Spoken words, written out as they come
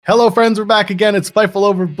Hello, friends. We're back again. It's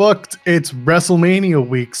Fightful Overbooked. It's WrestleMania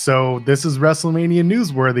week. So this is WrestleMania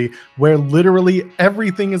Newsworthy, where literally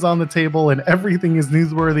everything is on the table and everything is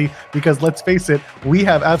newsworthy because let's face it, we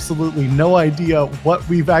have absolutely no idea what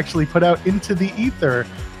we've actually put out into the ether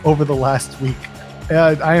over the last week.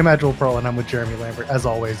 I am Agile Pearl and I'm with Jeremy Lambert as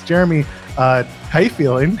always. Jeremy, how you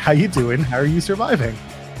feeling? How you doing? How are you surviving?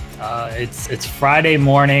 It's Friday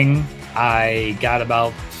morning. I got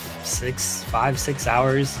about 5-6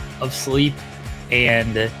 hours of sleep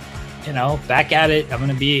and back at it. I'm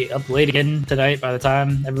gonna be up late again tonight by the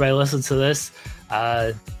time everybody listens to this.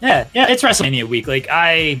 It's WrestleMania week. Like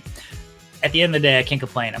at the end of the day, I can't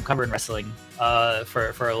complain. I'm covering wrestling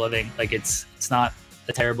for a living. Like it's not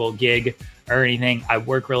a terrible gig or anything. I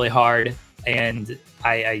work really hard and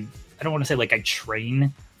I don't want to say like I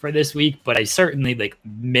train for this week, but I certainly like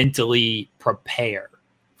mentally prepare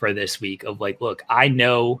for this week of like, look, I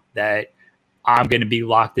know that I'm going to be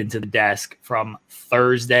locked into the desk from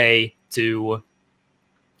Thursday to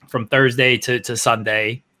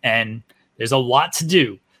Sunday. And there's a lot to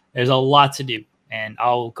do. And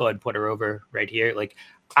I'll go ahead and put her over right here. Like,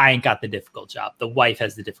 I ain't got the difficult job. The wife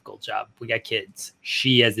has the difficult job. We got kids.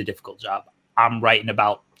 She has the difficult job. I'm writing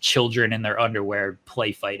about children in their underwear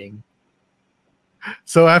play fighting.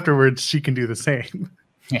 So afterwards, she can do the same.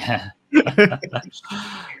 Yeah.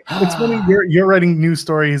 It's funny, you're writing news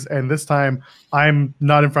stories, and this time I'm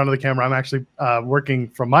not in front of the camera. I'm actually working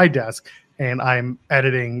from my desk, and I'm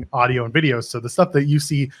editing audio and videos. So the stuff that you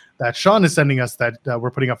see that Sean is sending us that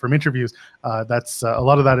we're putting up from interviews, that's a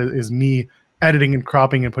lot of that is me editing and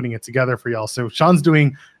cropping and putting it together for y'all. So Sean's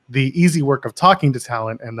doing the easy work of talking to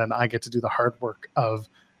talent, and then I get to do the hard work of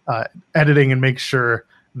editing and make sure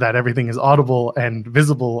that everything is audible and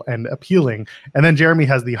visible and appealing. And then Jeremy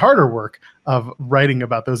has the harder work of writing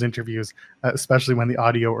about those interviews, especially when the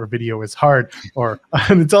audio or video is hard or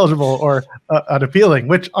unintelligible or unappealing,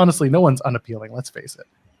 which honestly, no one's unappealing. Let's face it.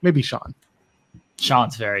 Maybe Sean.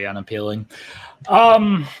 Sean's very unappealing.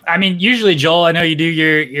 I mean, usually, Joel, I know you do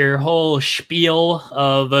your whole spiel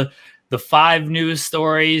of the 5 news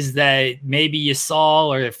stories that maybe you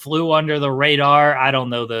saw or flew under the radar. I don't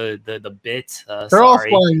know the bit. They're all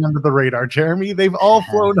flying under the radar, Jeremy. They've all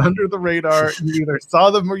flown under the radar. You either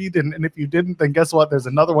saw them or you didn't. And if you didn't, then guess what? There's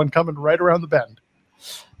another one coming right around the bend.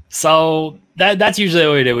 So that's usually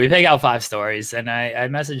what we do. We pick out 5 stories. And I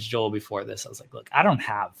messaged Joel before this. I was like, look, I don't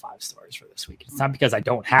have 5 stories for this week. It's not because I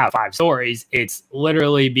don't have 5 stories. It's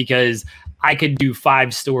literally because I could do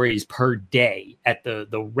 5 stories per day at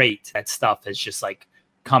the rate that stuff has just like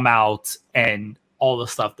come out and all the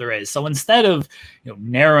stuff there is. So instead of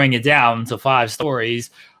narrowing it down to 5 stories,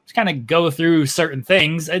 just kind of go through certain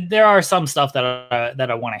things. There are some stuff that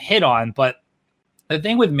I want to hit on, but the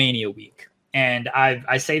thing with Mania Week, and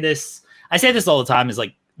I say this all the time, is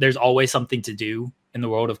like there's always something to do in the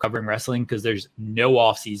world of covering wrestling because there's no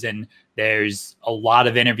off season. There's a lot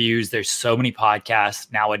of interviews. There's so many podcasts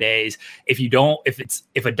nowadays. If a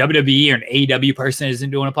WWE or an AEW person isn't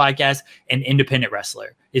doing a podcast, an independent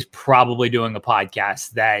wrestler is probably doing a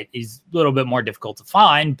podcast that is a little bit more difficult to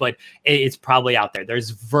find, but it's probably out there.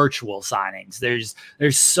 There's virtual signings. There's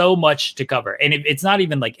so much to cover. And it's not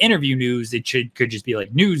even like interview news. It could just be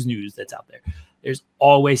like news that's out there. There's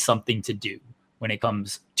always something to do when it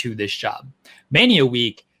comes to this job. Mania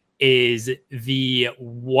Week is the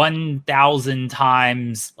 1,000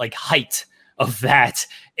 times like height of that,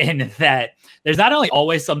 in that there's not only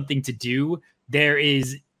always something to do,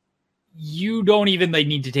 you don't even like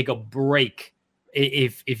need to take a break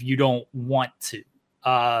if you don't want to.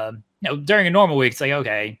 During a normal week, it's like,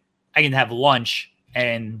 okay, I can have lunch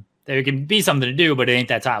and there can be something to do, but it ain't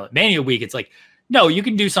that time. Mania Week, it's like, no, you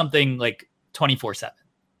can do something like 24/7.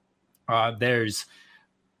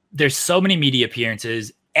 There's so many media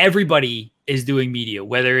appearances. Everybody is doing media,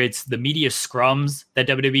 whether it's the media scrums that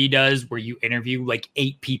WWE does, where you interview like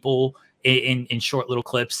 8 people in short little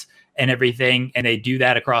clips and everything. And they do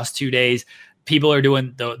that across 2 days. People are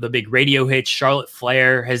doing the big radio hits. Charlotte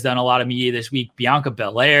Flair has done a lot of media this week. Bianca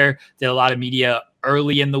Belair did a lot of media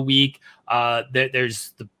early in the week.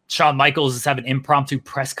 There's Shawn Michaels is having impromptu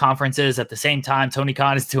press conferences at the same time. Tony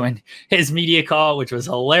Khan is doing his media call, which was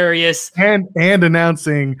hilarious. And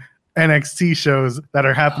announcing NXT shows that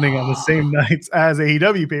are happening on the same nights as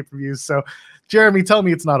AEW pay-per-views. So, Jeremy, tell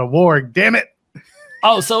me it's not a war. Damn it.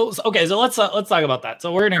 So let's talk about that.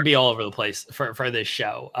 So we're going to be all over the place for this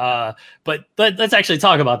show. But let's actually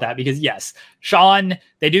talk about that because yes, Sean,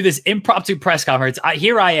 they do this impromptu press conference.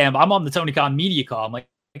 I'm on the Tony Khan media call. I'm like,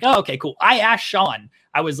 oh, okay, cool. I asked Sean,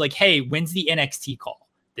 I was like, hey, when's the NXT call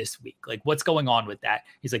this week? Like, what's going on with that?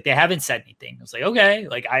 He's like, they haven't said anything. I was like, okay,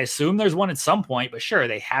 like I assume there's one at some point, but sure,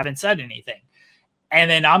 they haven't said anything. And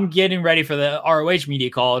then I'm getting ready for the ROH media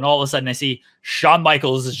call, and all of a sudden I see Shawn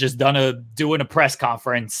Michaels is just doing a press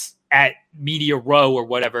conference at Media Row or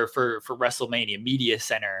whatever for WrestleMania, Media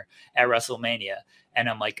Center at WrestleMania. And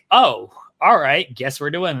I'm like, oh, all right, guess we're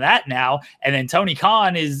doing that now. And then Tony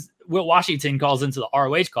Khan Will Washington calls into the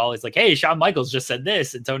ROH call. He's like, hey, Shawn Michaels just said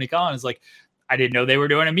this. And Tony Khan is like, I didn't know they were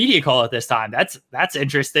doing a media call at this time. That's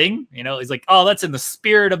interesting. You know, he's like, oh, that's in the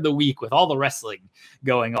spirit of the week with all the wrestling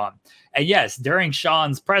going on. And yes, during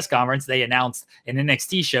Shawn's press conference, they announced an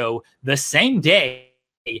NXT show the same day.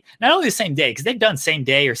 Not only the same day, because they've done same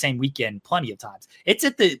day or same weekend plenty of times. It's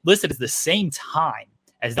listed as the same time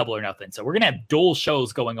as Double or Nothing. So we're going to have dual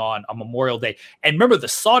shows going on Memorial Day. And remember, the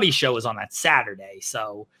Saudi show is on that Saturday.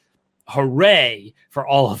 So hooray for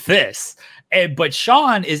all of this. But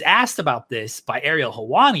Shawn is asked about this by Ariel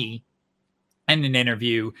Helwani in an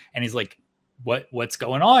interview. And he's like, what's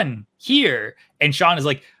going on here? And Shawn is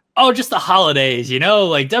like, oh, just the holidays,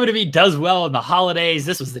 like WWE does well in the holidays.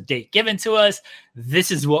 This was the date given to us.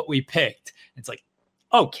 This is what we picked. It's like,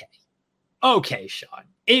 okay, Shawn,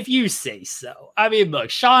 if you say so. I mean, look,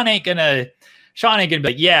 Shawn ain't gonna be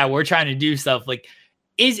like, yeah, we're trying to do stuff. Like,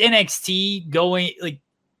 is NXT going, like,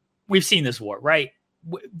 we've seen this war, right?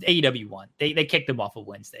 AEW won. They kicked them off of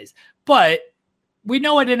Wednesdays. But we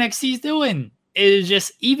know what NXT is doing. It's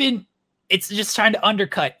just trying to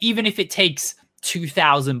undercut, even if it takes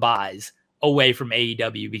 2,000 buys away from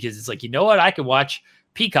AEW, because it's like, you know what? I could watch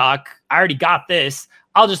Peacock. I already got this.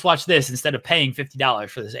 I'll just watch this instead of paying $50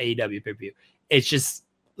 for this AEW pay-per-view. It's just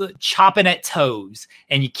chopping at toes,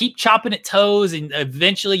 and you keep chopping at toes, and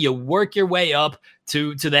eventually you work your way up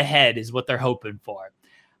to the head is what they're hoping for.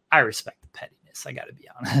 I respect the pettiness. I got to be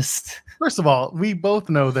honest. First of all, we both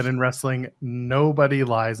know that in wrestling, nobody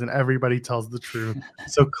lies and everybody tells the truth.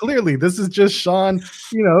 So clearly this is just Shawn,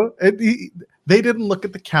 they didn't look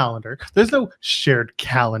at the calendar. There's no shared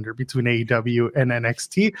calendar between AEW and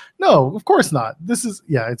NXT. No, of course not.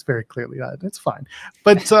 It's very clearly that. It's fine.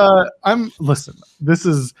 But it's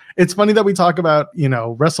funny that we talk about,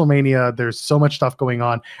 WrestleMania. There's so much stuff going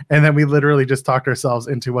on. And then we literally just talked ourselves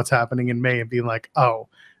into what's happening in May and being like, oh,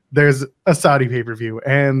 there's a Saudi pay-per-view,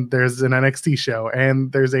 and there's an NXT show,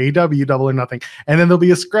 and there's AEW Double or Nothing, and then there'll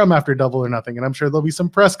be a scrum after Double or Nothing, and I'm sure there'll be some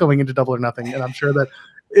press going into Double or Nothing, and I'm sure that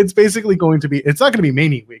it's basically it's not going to be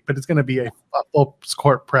Mania Week, but it's going to be a full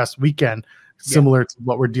court press weekend, similar to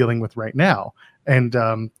what we're dealing with right now. And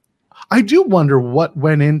I do wonder what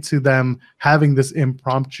went into them having this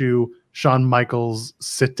impromptu Shawn Michaels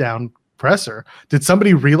sit-down presser. Did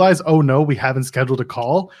somebody realize, oh no, we haven't scheduled a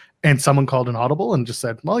call? And someone called an audible and just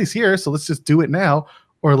said, well, he's here, so let's just do it now.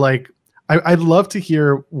 Or like, I'd love to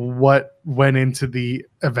hear what went into the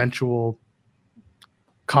eventual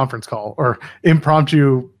conference call or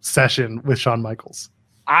impromptu session with Shawn Michaels.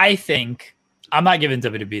 I think I'm not giving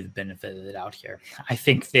WWE the benefit of the doubt here. I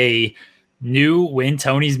think they knew when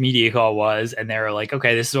Tony's media call was, and they were like,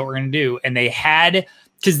 okay, this is what we're going to do. And they had,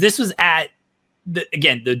 because this was at the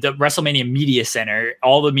WrestleMania Media Center.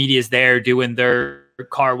 All the media's there doing their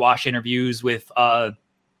car wash interviews with all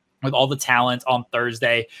the talent on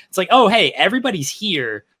Thursday. It's like, oh, hey, everybody's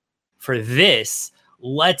here for this.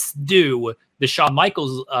 Let's do the Shawn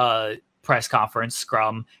Michaels press conference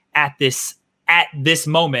scrum at this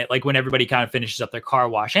moment, like when everybody kind of finishes up their car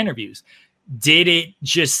wash interviews. Did it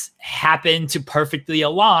just happen to perfectly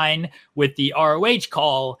align with the ROH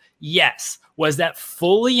call? Yes. Was that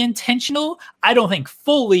fully intentional? I don't think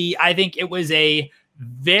fully. I think it was a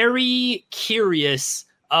very curious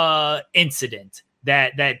incident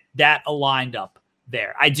that aligned up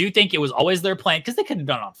there. I do think it was always their plan, because they could have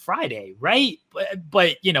done it on Friday, right?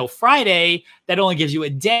 But Friday, that only gives you a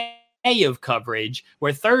day of coverage,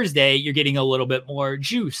 where Thursday you're getting a little bit more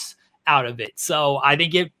juice out of it. So I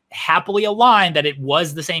think it happily aligned that it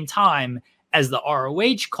was the same time as the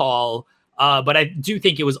ROH call. But I do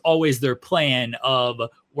think it was always their plan of,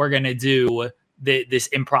 we're going to do this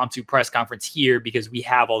impromptu press conference here because we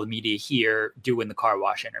have all the media here doing the car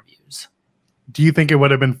wash interviews. Do you think it would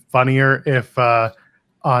have been funnier if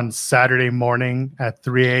on Saturday morning at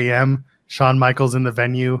 3 a.m., Shawn Michaels in the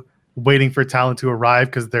venue waiting for talent to arrive,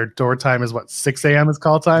 because their door time is 6 a.m. is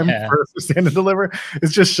call time for Stand and Deliver?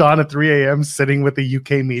 It's just Shawn at 3 a.m. sitting with the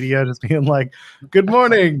UK media, just being like, good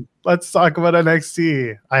morning, let's talk about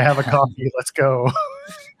NXT. I have a coffee, let's go.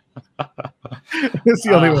 It's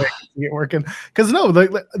the only way I can see it working. Because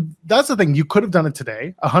that's the thing. You could have done it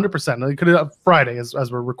today, 100%. You could have done Friday as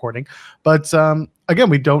we're recording. But again,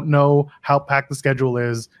 we don't know how packed the schedule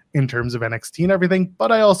is in terms of NXT and everything.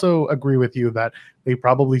 But I also agree with you that they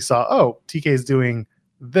probably saw, oh, TK is doing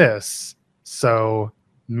this, so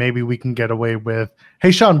maybe we can get away with,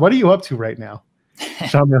 hey, Sean, what are you up to right now?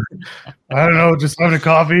 Sean, I don't know, just having a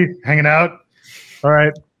coffee, hanging out. All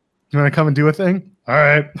right. You want to come and do a thing? All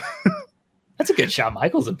right. That's a good Shawn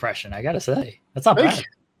Michaels impression, I got to say. That's not Thank bad. you.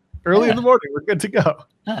 Early in the morning, we're good to go.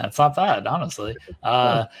 Yeah, it's not bad, honestly.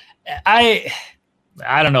 I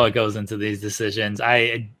don't know what goes into these decisions.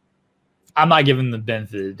 I'm not giving the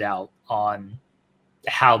benefit of the doubt on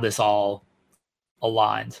how this all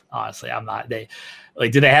aligned. Honestly, I'm not. Do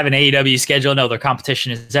they have an AEW schedule? No, their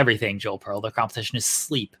competition is everything, Joel Pearl. Their competition is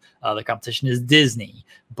sleep. Their competition is Disney.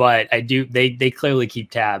 But they clearly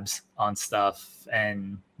keep tabs on stuff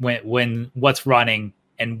and when what's running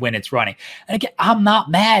and when it's running. And again, I'm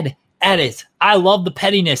not mad at it. I love the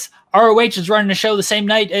pettiness. ROH is running a show the same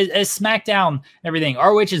night as SmackDown and everything.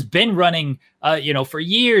 ROH has been running, for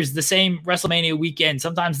years, the same WrestleMania weekend,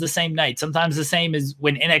 sometimes the same night, sometimes the same as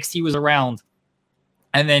when NXT was around.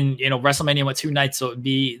 And then, WrestleMania went 2 nights, so it would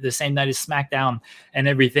be the same night as SmackDown and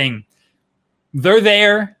everything. They're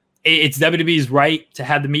there. It's WWE's right to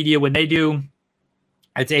have the media when they do.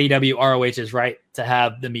 It's AEW, ROH's right to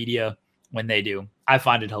have the media when they do. I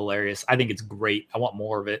find it hilarious. I think it's great. I want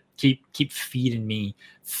more of it. Keep feeding me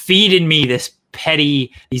these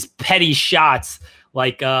petty shots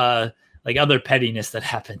like other pettiness that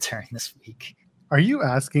happened during this week. Are you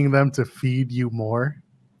asking them to feed you more?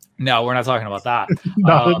 No, we're not talking about that.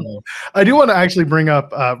 No. I do want to actually bring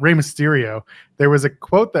up Rey Mysterio. There was a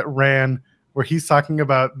quote that ran where he's talking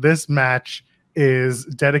about this match is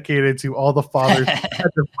dedicated to all the fathers who had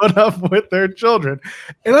to put up with their children.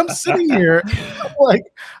 And I'm sitting here I'm like,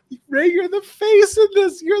 Ray, you're the face of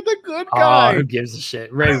this. You're the good guy. Who gives a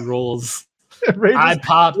shit? Ray rules. Ray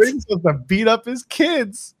supposed to beat up his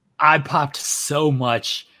kids. I popped so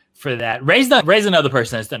much for that. Ray's another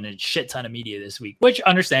person that's done a shit ton of media this week, which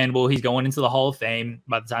understandable. He's going into the Hall of Fame.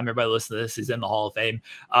 By the time everybody listens to this, he's in the Hall of Fame.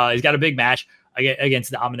 He's got a big match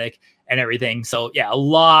against Dominic and everything. So yeah, a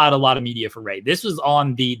lot of media for Ray. This was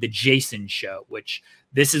on the Jason show, which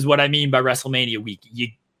this is what I mean by WrestleMania week.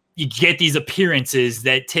 You get these appearances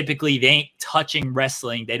that typically they ain't touching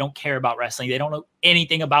wrestling. They don't care about wrestling. They don't know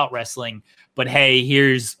anything about wrestling. But hey,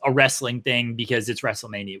 here's a wrestling thing because it's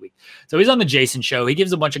WrestleMania week. So he's on the Jason show. He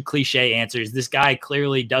gives a bunch of cliche answers. This guy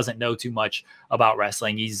clearly doesn't know too much about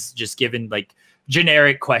wrestling. He's just given like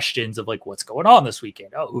generic questions of like, what's going on this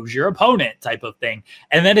weekend? Oh, who's your opponent type of thing.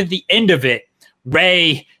 And then at the end of it,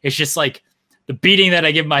 Ray is just like, the beating that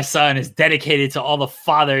I give my son is dedicated to all the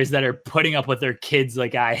fathers that are putting up with their kids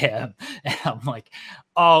like I am. And I'm like,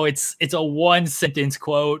 oh, it's a 1-sentence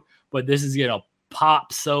quote, but this is going to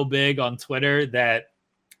pop so big on Twitter that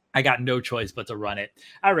I got no choice but to run it.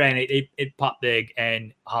 I ran it. It popped big,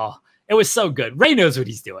 and it was so good. Ray knows what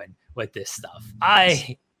he's doing with this stuff.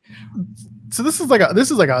 So this is like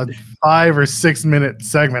a 5 or 6 minute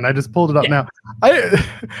segment. I just pulled it up now. I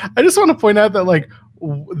just want to point out that like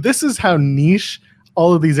this is how niche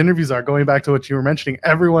all of these interviews are. Going back to what you were mentioning,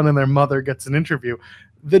 everyone and their mother gets an interview.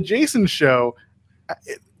 The Jason show,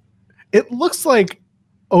 it looks like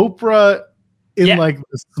Oprah in like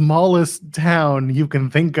the smallest town you can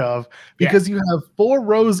think of, because you have 4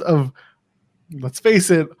 rows of, let's face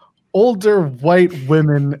it, older white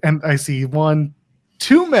women, and I see 1,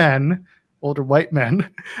 2 men, older white men,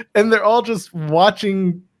 and they're all just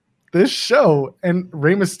watching this show. And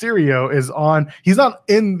Rey Mysterio is on. He's not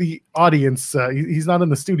in the audience. He's not in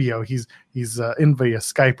the studio. He's in via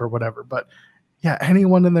Skype or whatever. But yeah,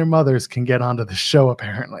 anyone and their mothers can get onto the show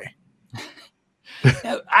apparently.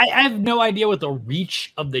 I have no idea what the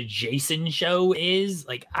reach of the Jason show is.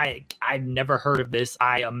 Like I've never heard of this.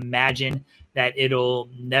 I imagine that it'll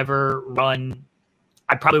never run.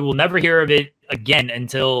 I probably will never hear of it again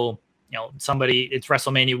until it's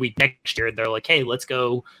WrestleMania week next year. They're like, hey, let's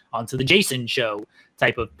go onto the Jason show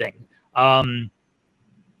type of thing.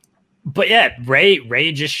 But yeah,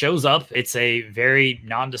 Ray just shows up. It's a very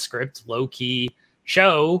nondescript, low key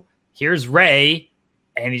show. Here's Ray,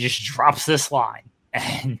 and he just drops this line.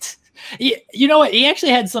 And you know what? He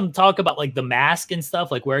actually had some talk about like the mask and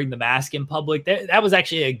stuff, like wearing the mask in public. That was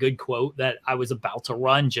actually a good quote that I was about to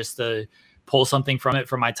run just to pull something from it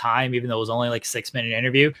for my time, even though it was only like a 6-minute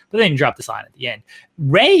interview. But then he dropped this line at the end.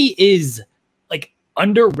 Ray is like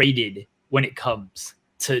underrated when it comes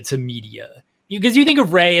to media. Because you think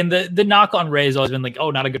of Ray, and the knock on Ray has always been like,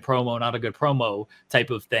 oh, not a good promo type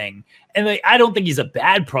of thing. And like, I don't think he's a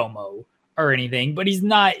bad promo or anything, but he's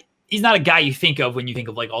not he's not a guy you think of when you think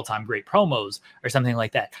of like all-time great promos or something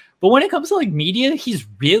like that. But when it comes to like media, he's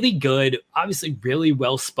really good, obviously really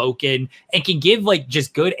well-spoken, and can give like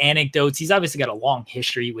just good anecdotes. He's obviously got a long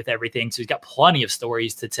history with everything, so he's got plenty of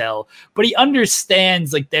stories to tell, but he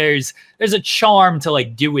understands like there's a charm to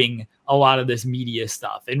like doing a lot of this media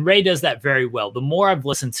stuff. And Ray does that very well. The more I've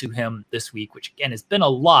listened to him this week, which again has been a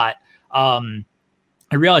lot, I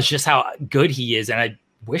realized just how good he is. And I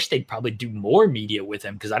wish they'd probably do more media with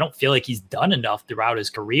him, because I don't feel like he's done enough throughout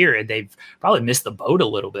his career, and they've probably missed the boat a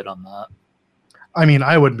little bit on that. I mean,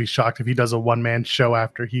 I wouldn't be shocked if he does a one-man show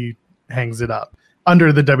after he hangs it up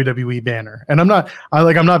under the WWE banner. And I'm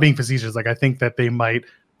not being facetious. Like, I think that they might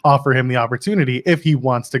offer him the opportunity if he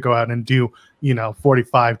wants to go out and do,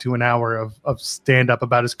 45 to an hour of stand-up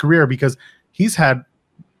about his career, because he's had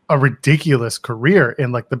a ridiculous career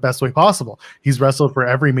in like the best way possible. He's wrestled for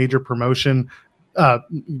every major promotion,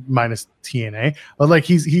 minus TNA, but like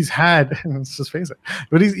he's had, let's just face it,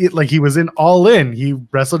 but he was in All In, he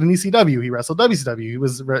wrestled in ECW, he wrestled WCW, he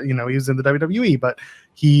was he was in the WWE, but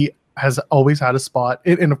he has always had a spot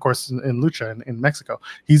and of course in Lucha in Mexico,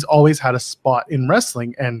 he's always had a spot in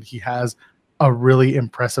wrestling, and he has a really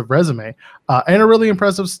impressive resume and a really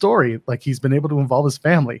impressive story. Like, he's been able to involve his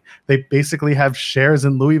family. They basically have shares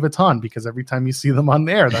in Louis Vuitton, because every time you see them on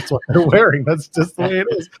there, that's what they're wearing. That's just the way it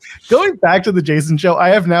is. Going back to the Jason Show, I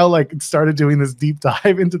have now like started doing this deep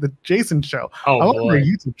dive into the Jason Show. I'm on their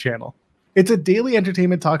YouTube channel. It's a daily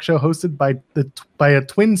entertainment talk show hosted by a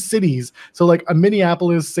Twin Cities, so like a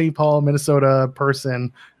Minneapolis, St. Paul, Minnesota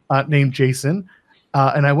person named Jason.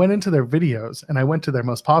 And I went into their videos, and I went to their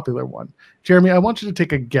most popular one. Jeremy, I want you to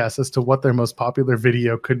take a guess as to what their most popular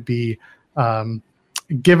video could be,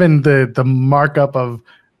 given the markup of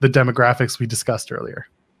the demographics we discussed earlier.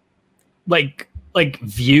 Like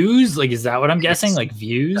views? Like, is that what I'm guessing? Like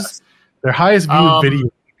views? Yes. Their highest viewed video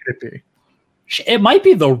could be. It might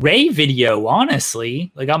be the Ray video,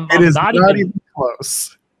 honestly. Like, I'm not even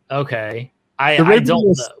close. Okay. I don't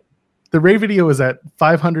know. The Ray video is at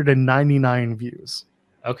 599 views.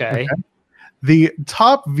 Okay. The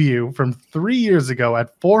top view from 3 years ago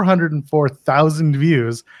at 404,000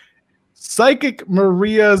 views, Psychic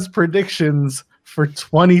Maria's predictions for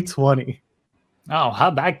 2020. Oh,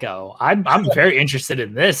 how'd that go? I'm very interested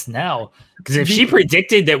in this now, because if she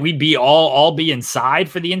predicted that we'd be all be inside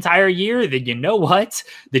for the entire year, then you know what?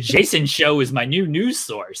 The Jason Show is my new news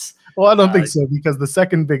source. Well, I don't think so, because the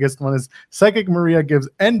second biggest one is Psychic Maria gives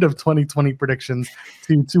end of 2020 predictions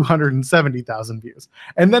to 270,000 views.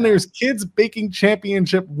 And then there's Kids Baking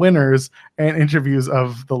Championship winners and interviews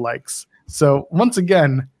of the likes. So once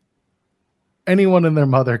again, anyone and their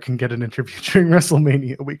mother can get an interview during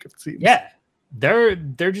WrestleMania week, it seems. Yeah, they're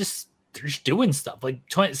just doing stuff like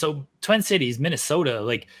Twin Cities, Minnesota.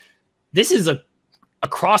 Like, this is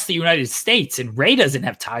across the United States, and Ray doesn't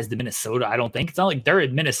have ties to Minnesota. I don't think it's not like they're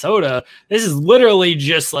in Minnesota. This is literally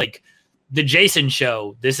just like the Jason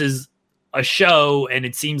Show. This is a show, and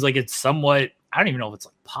it seems like it's somewhat, I don't even know if it's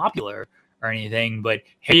like popular or anything, but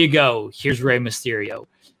here you go. Here's Rey Mysterio.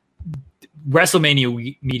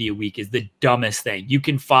 WrestleMania Media Week is the dumbest thing. You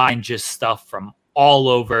can find just stuff from all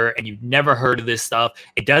over, and you've never heard of this stuff.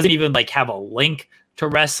 It doesn't even like have a link to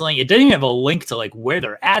wrestling. It doesn't even have a link to like where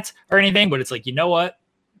they're at or anything, but it's like, you know what?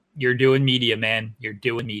 You're doing media, man. You're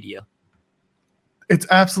doing media. It's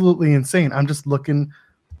absolutely insane. I'm just looking.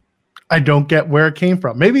 I don't get where it came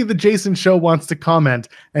from. Maybe the Jason Show wants to comment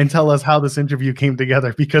and tell us how this interview came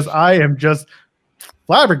together, because I am just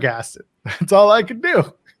flabbergasted. That's all I can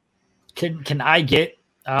do. Can I get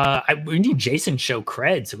we need Jason Show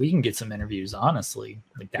cred so we can get some interviews, honestly.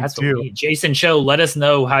 Like, that's what we need. Jason Show, let us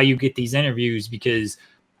know how you get these interviews, because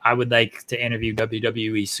I would like to interview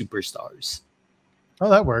WWE superstars. Oh,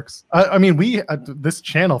 that works. I mean, this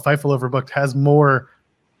channel, Fightful Overbooked, has more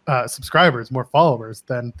subscribers, more followers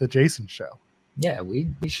than the Jason Show. Yeah, we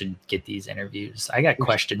should get these interviews. I got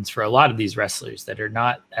questions for a lot of these wrestlers that are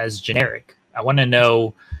not as generic. I want to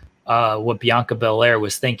know what Bianca Belair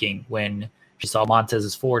was thinking when she saw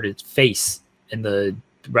Montez Ford's face in the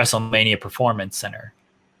WrestleMania Performance Center.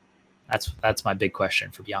 That's my big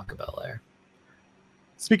question for Bianca Belair.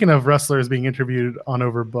 Speaking of wrestlers being interviewed on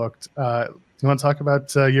Overbooked, do you want to talk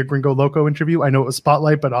about your Gringo Loco interview? I know it was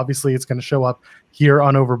Spotlight, but obviously it's going to show up here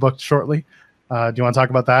on Overbooked shortly. Do you want to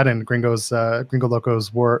talk about that and Gringo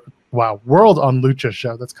Loco's World on Lucha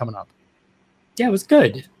show that's coming up? Yeah, it was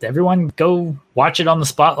good. Everyone go watch it on the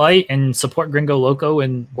Spotlight and support Gringo Loco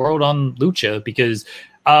and World on Lucha, because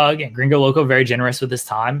again, Gringo Loco very generous with his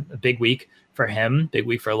time. A big week for him, big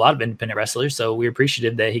week for a lot of independent wrestlers. So we're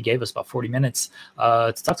appreciative that he gave us about 40 minutes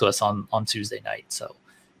to talk to us on Tuesday night. So,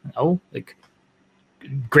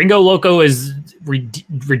 Gringo Loco has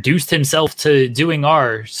reduced himself to doing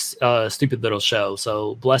our stupid little show.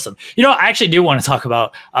 So bless him. You know, I actually do want to talk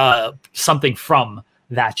about something from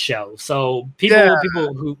that show. So people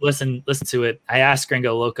who listen to it, I asked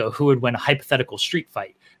Gringo Loco who would win a hypothetical street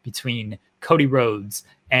fight between Cody Rhodes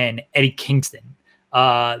and Eddie Kingston.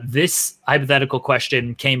 This hypothetical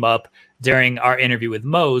question came up during our interview with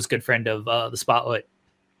Mose, good friend of the Spotlight,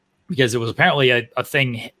 because it was apparently a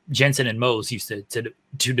thing Jensen and Mose used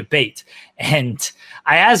to debate. And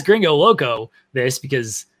I asked Gringo Loco this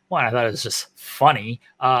because, one, I thought it was just funny,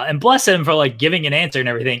 and bless him for like giving an answer and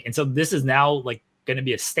everything. And so this is now like going to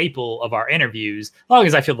be a staple of our interviews, as long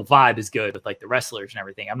as I feel the vibe is good with like the wrestlers and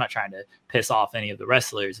everything. I'm not trying to piss off any of the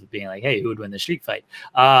wrestlers with being like, hey, who would win the street fight?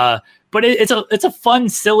 But it's a fun,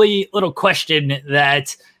 silly little question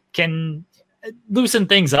that can loosen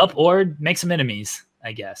things up or make some enemies,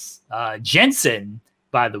 I guess. Jensen,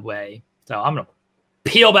 by the way, so I'm going to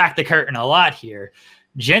peel back the curtain a lot here.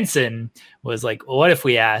 Jensen was like, well, what if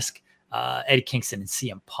we ask Eddie Kingston and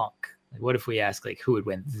CM Punk? Like, what if we ask like who would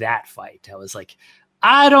win that fight? I was like,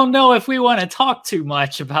 I don't know if we want to talk too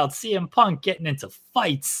much about CM Punk getting into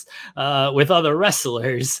fights with other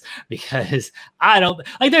wrestlers, because I don't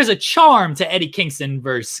like, there's a charm to Eddie Kingston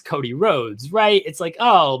versus Cody Rhodes, right? It's like,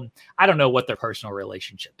 oh, I don't know what their personal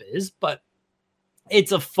relationship is, but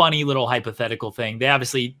it's a funny little hypothetical thing. They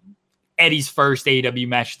obviously, Eddie's first AEW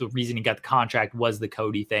match, the reason he got the contract was the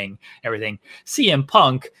Cody thing, everything. CM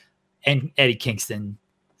Punk and Eddie Kingston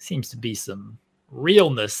seems to be some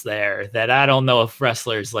realness there that I don't know if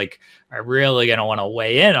wrestlers like are really going to want to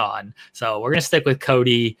weigh in on. So we're going to stick with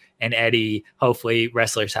Cody and Eddie. Hopefully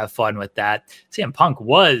wrestlers have fun with that. CM Punk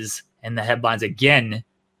was in the headlines again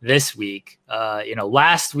this week.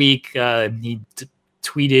 Last week he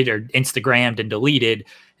tweeted or Instagrammed and deleted,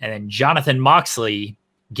 and then Jonathan Moxley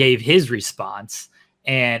gave his response.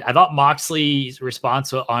 And I thought Moxley's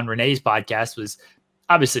response on Renee's podcast was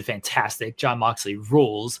obviously fantastic. John Moxley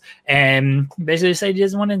rules, and basically said he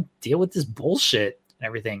doesn't want to deal with this bullshit and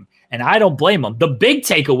everything. And I don't blame him. The big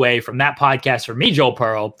takeaway from that podcast for me, Joel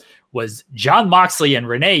Pearl, was John Moxley and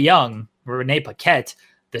Renee Paquette,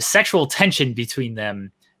 the sexual tension between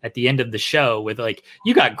them at the end of the show with like,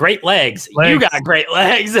 you got great legs. You got great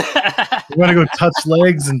legs. You want to go touch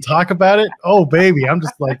legs and talk about it? Oh, baby. I'm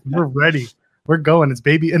just like, we're ready. We're going. It's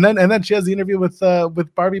baby. And then she has the interview with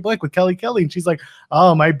Barbie Blank with Kelly, and she's like,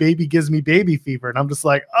 oh, my baby gives me baby fever. And I'm just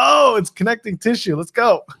like, oh, it's connecting tissue. Let's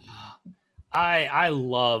go. I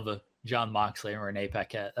love John Moxley and Renee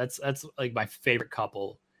Paquette. That's like my favorite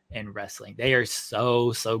couple in wrestling. They are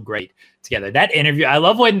so great together. That interview, I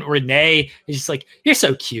love when Renee is just like, you're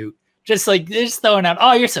so cute. Just like, they're just throwing out,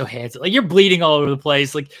 oh, you're so handsome. Like, you're bleeding all over the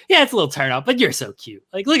place. Like, yeah, it's a little turn up, but you're so cute.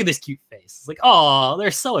 Like, look at this cute face. It's like, oh,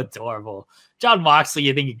 they're so adorable. John Moxley,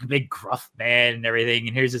 you think a big gruff man and everything,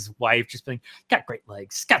 and here's his wife just being, got great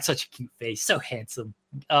legs, got such a cute face, so handsome.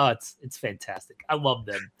 Oh, it's fantastic. I love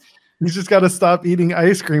them. He's just got to stop eating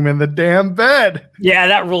ice cream in the damn bed. Yeah,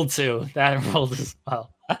 that ruled too. That ruled as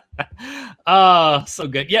well. So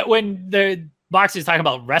good. Yeah, when the Moxley's talking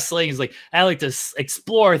about wrestling, he's like, I like to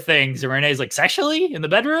explore things. And Renee's like, sexually in the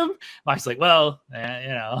bedroom? Moxley's like, well,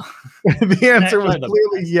 the answer was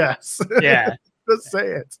clearly yes. Yeah. Just say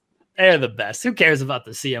it. They're the best. Who cares about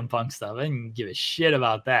the CM Punk stuff? I didn't give a shit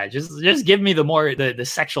about that. Just give me the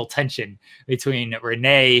sexual tension between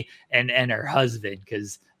Renee and her husband,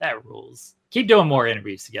 because that rules. Keep doing more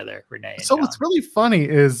interviews together, Renee. So what's really funny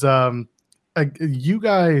is you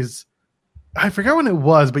guys, I forgot when it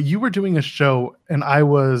was, but you were doing a show and I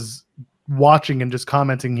was watching and just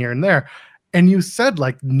commenting here and there. And you said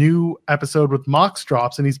like new episode with Mox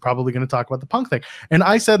drops and he's probably going to talk about the Punk thing. And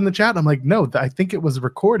I said in the chat, I'm like, no, I think it was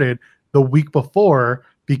recorded the week before,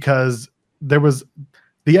 because there was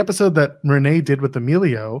the episode that Renee did with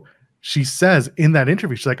Emilio. She says in that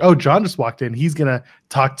interview, she's like, oh, John just walked in. He's going to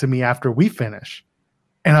talk to me after we finish.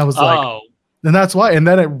 And I was like, and that's why. And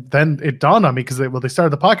then it dawned on me, because they started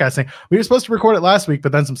the podcast saying we were supposed to record it last week,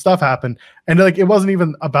 but then some stuff happened. And like, it wasn't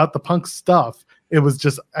even about the Punk stuff. It was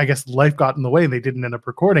just, I guess, life got in the way and they didn't end up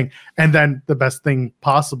recording. And then the best thing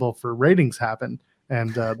possible for ratings happened,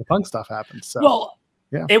 and the Punk stuff happened. So, well,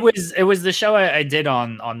 yeah, it was the show I did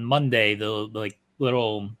on Monday, the like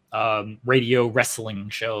little radio wrestling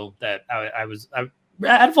show that I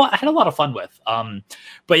had a lot of fun with.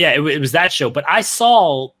 But yeah, it was that show. But I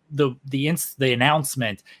saw the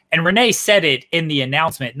announcement, and Renee said it in the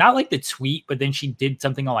announcement, not like the tweet, but then she did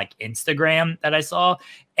something on like Instagram that I saw,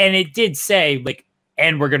 and it did say like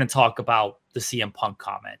and we're going to talk about the CM Punk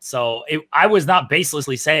comment. So I was not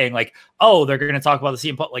baselessly saying like, oh, they're going to talk about the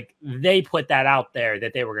CM Punk. Like they put that out there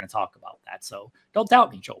that they were going to talk about that. So don't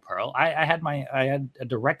doubt me, Joel Pearl. I had a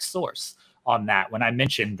direct source on that when I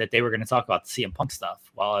mentioned that they were going to talk about the CM Punk stuff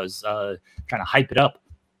while I was trying to hype it up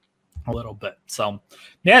a little bit. So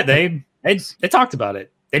yeah, they talked about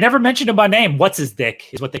it. They never mentioned him by name. What's his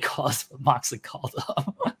dick is what they call us. What Moxley called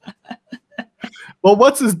him. Well,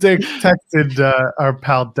 what's his dick texted our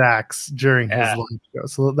pal Dax during his live show.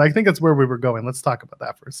 So I think that's where we were going. Let's talk about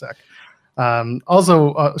that for a sec.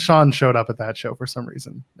 Also, Sean showed up at that show for some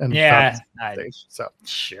reason. And stage, so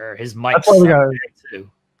sure, his mic. Too.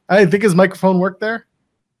 I think his microphone worked there.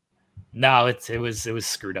 No, it was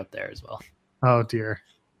screwed up there as well. Oh dear,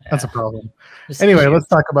 that's a problem. Anyway, let's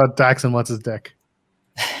talk about Dax and what's his dick.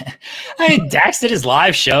 Dax did his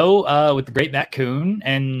live show with the great Matt Coon,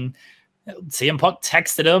 and CM Punk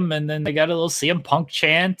texted him, and then they got a little CM Punk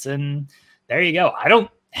chant, and there you go. I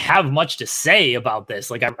don't have much to say about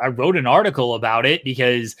this. Like I wrote an article about it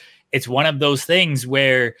because it's one of those things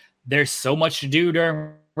where there's so much to do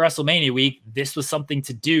during WrestleMania week. This was something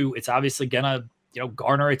to do. It's obviously gonna,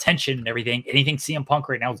 garner attention and everything. Anything CM Punk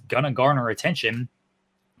right now is gonna garner attention.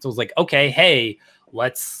 So it's like, okay, hey,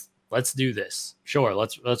 let's do this. Sure,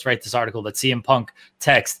 let's write this article that CM Punk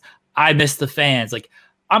text. I miss the fans. Like,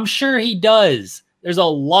 I'm sure he does. There's a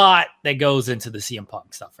lot that goes into the CM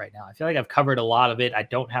Punk stuff right now. I feel like I've covered a lot of it. I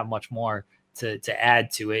don't have much more to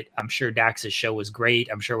add to it. I'm sure Dax's show was great.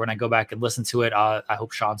 I'm sure when I go back and listen to it, I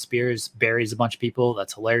hope Sean Spears buries a bunch of people.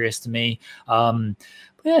 That's hilarious to me. But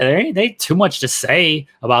yeah, there ain't too much to say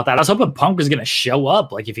about that. I was hoping Punk was going to show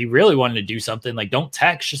up. Like, if he really wanted to do something, like, don't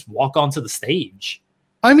text, just walk onto the stage.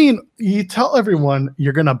 I mean, you tell everyone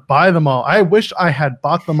you're going to buy them all. I wish I had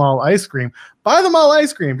bought them all ice cream. Buy them all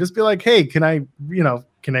ice cream. Just be like, hey, can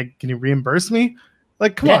you reimburse me?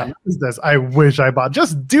 Like, come on, what is this? I wish I bought.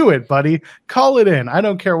 Just do it, buddy. Call it in. I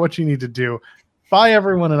don't care what you need to do. Buy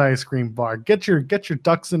everyone an ice cream bar. Get your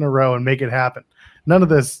ducks in a row and make it happen. None of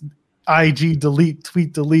this IG delete,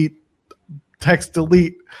 tweet delete, text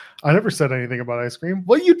delete. I never said anything about ice cream.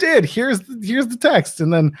 Well, you did. Here's the text,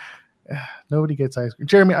 and then nobody gets ice cream.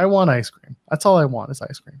 Jeremy, I want ice cream. That's all I want is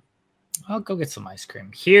ice cream. I'll go get some ice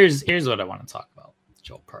cream. Here's what I want to talk about,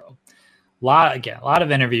 Joel Pearl. A lot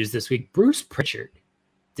of interviews this week. Bruce Pritchard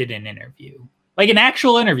did an interview, like an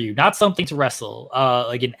actual interview, not something to wrestle,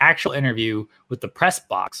 like an actual interview with the Press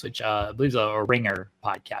Box, which I believe is a Ringer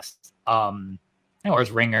podcast. Or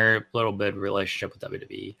is Ringer, a little bit of relationship with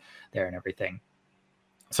WWE there and everything.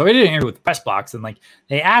 So we did an interview with the Press Box, and like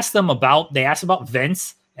they asked about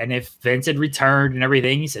Vince. And if Vince had returned and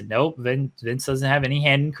everything, he said, nope, Vince doesn't have any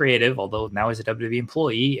hand in creative, although now he's a WWE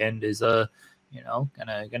employee and is gonna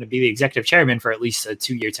be the executive chairman for at least a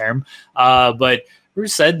 2-year term. But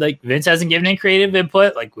Bruce said, like, Vince hasn't given any creative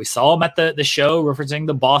input. Like, we saw him at the show, referencing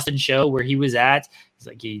the Boston show where he was at. He's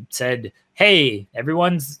like, he said, hey,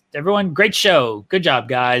 everyone, great show. Good job,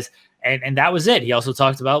 guys. And that was it. He also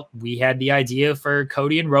talked about, we had the idea for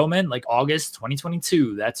Cody and Roman, like August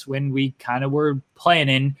 2022. That's when we kind of were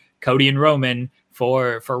planning Cody and Roman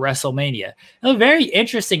for WrestleMania. A very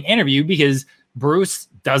interesting interview because Bruce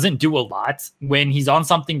doesn't do a lot when he's on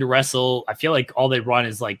something to wrestle. I feel like all they run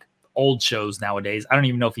is like old shows nowadays. I don't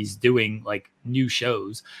even know if he's doing like new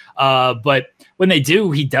shows. But when they do,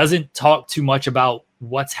 he doesn't talk too much about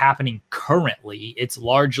what's happening currently. It's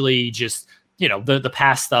largely just, the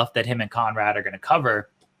past stuff that him and Conrad are going to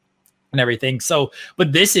cover and everything. So,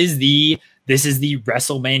 but this is the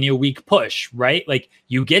WrestleMania week push, right? Like,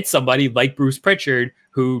 you get somebody like Bruce Pritchard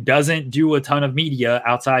who doesn't do a ton of media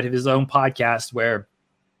outside of his own podcast, where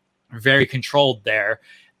very controlled there.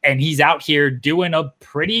 And he's out here doing a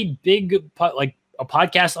pretty big, like a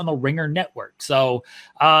podcast on the Ringer Network. So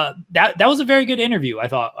that was a very good interview, I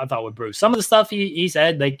thought with Bruce. Some of the stuff he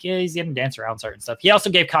said, like, yeah, he's going to dance around certain stuff. He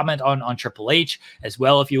also gave comment on Triple H as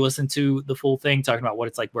well, if you listen to the full thing, talking about what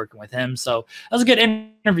it's like working with him. So that was a good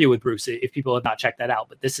interview with Bruce, if people have not checked that out.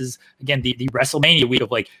 But this is, again, the WrestleMania week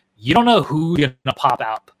of, like, you don't know who's going to pop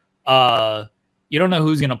up. You don't know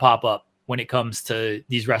who's going to pop up when it comes to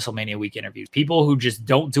these WrestleMania week interviews. People who just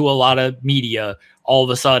don't do a lot of media all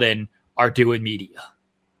of a sudden are doing media.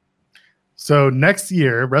 So next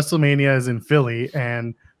year, WrestleMania is in Philly,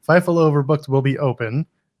 and Fightful Overbooked will be open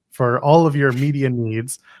for all of your media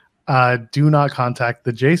needs. Do not contact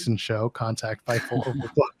the Jason Show. Contact Fightful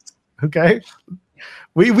Overbooked. Okay,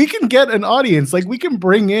 we can get an audience. Like, we can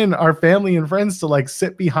bring in our family and friends to like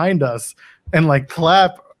sit behind us and like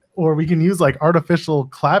clap, or we can use like artificial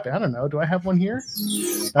clap. I don't know. Do I have one here?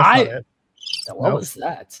 That's not it. What was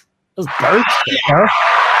that? Those birds.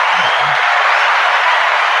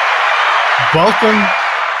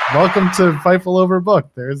 welcome to Fightful Overbooked.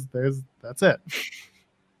 That's it.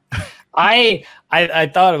 I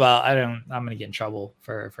thought about, I'm gonna get in trouble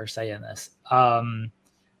for saying this.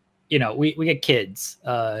 We get kids,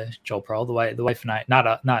 Joel Pearl, the wife and I,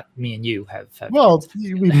 not me and you have well kids.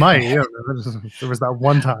 We might, there was that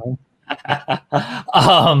one time.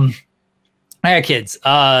 I got kids,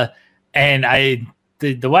 and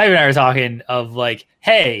the wife and I were talking of like,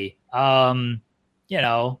 hey,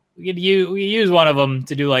 we could use one of them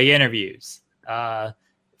to do like interviews. I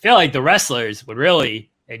feel like the wrestlers would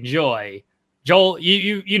really enjoy. Joel,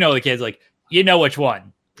 you know the kids, like, which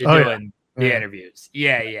one is doing the interviews.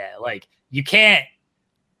 Yeah. Like, you can't.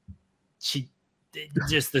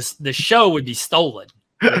 The show would be stolen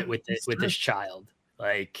with this child.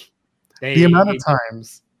 Like, the amount of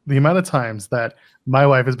times that my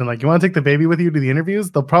wife has been like, you want to take the baby with you to the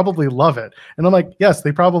interviews? They'll probably love it. And I'm like, yes,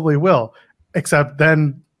 they probably will. Except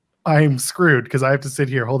then I'm screwed because I have to sit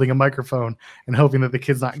here holding a microphone and hoping that the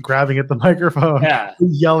kid's not grabbing at the microphone,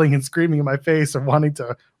 yelling and screaming in my face or wanting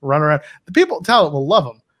to run around. The people talent will love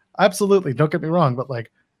them. Absolutely. Don't get me wrong. But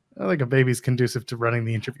like, I think a baby's conducive to running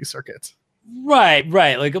the interview circuits.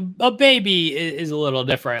 Right. Like a baby is a little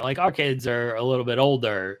different. Like, our kids are a little bit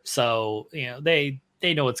older, so they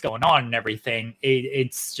know what's going on and everything.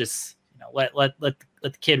 It's just let the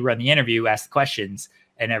kid run the interview, ask the questions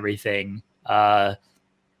and everything.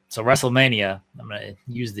 So WrestleMania, I'm gonna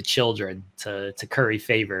use the children to curry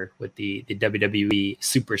favor with the WWE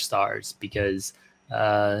superstars because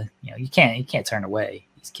you can't turn away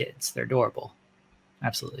these kids. They're adorable,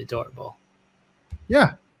 absolutely adorable.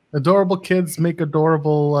 Yeah. Adorable kids make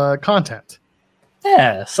adorable content.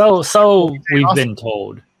 Yeah, so we've been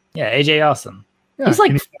told. Yeah, AJ Awesome. Yeah,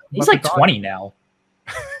 he's like 20 now.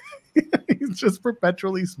 He's just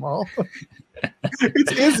perpetually small.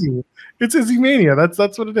 It's Izzy. It's Izzy Mania.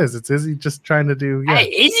 That's what it is. It's Izzy just trying to do. Yeah. Hey,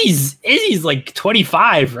 Izzy's like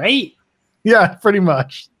 25, right? Yeah, pretty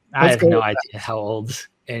much. I have no idea how old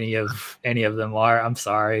any of them are. I'm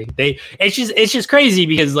sorry. It's just crazy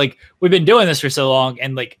because like we've been doing this for so long,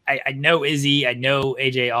 and like I know Izzy, I know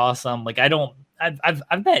AJ Awesome. Like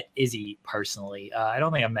I've met Izzy personally. I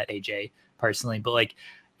don't think I've met AJ personally, but like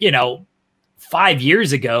 5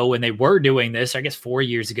 years ago when they were doing this, I guess 4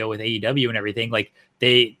 years ago with AEW and everything, like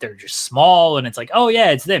they're just small, and it's like, oh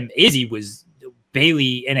yeah, it's them. Izzy was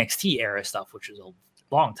Bailey NXT era stuff, which was a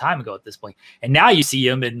long time ago at this point, and now you see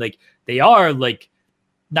them and like they are like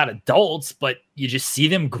not adults, but you just see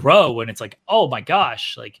them grow, and it's like, oh my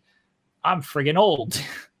gosh, like I'm friggin' old.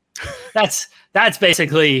 that's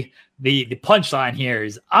basically the punchline here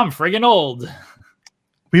is I'm friggin' old.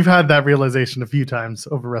 We've had that realization a few times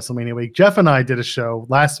over WrestleMania week. Jeff and I did a show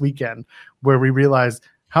last weekend where we realized,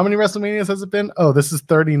 how many WrestleManias has it been? Oh, this is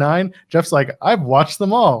 39. Jeff's like, I've watched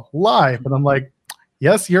them all live. And I'm like,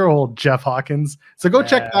 yes, you're old, Jeff Hawkins. So go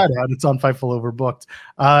check that out. It's on Fightful Overbooked.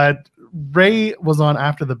 Ray was on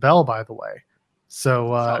After the Bell, by the way.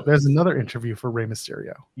 So there's another interview for Rey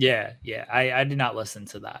Mysterio. Yeah. I did not listen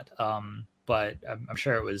to that. But I'm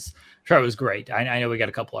sure it was great. I know we got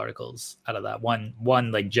a couple articles out of that. One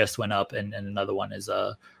like just went up, and another one is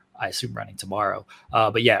I assume running tomorrow.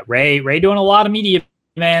 But yeah, Ray doing a lot of media,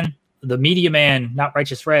 man. The media man, not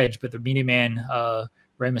Righteous Reg, but the media man,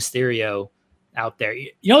 Rey Mysterio out there.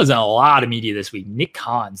 There's done a lot of media this week. Nick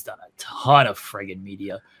Khan's done a ton of friggin'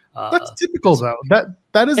 media. That's typical though.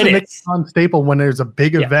 That is a Nick Khan staple when there's a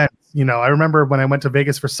big event. I remember when I went to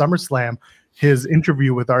Vegas for SummerSlam, his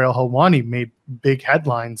interview with Ariel Helwani made big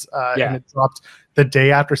headlines, and it dropped the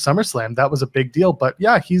day after SummerSlam. That was a big deal. But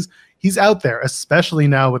yeah, he's out there, especially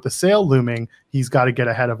now with the sale looming. He's got to get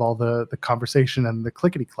ahead of all the conversation and the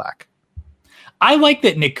clickety clack. I like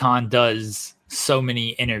that Nick Khan does so many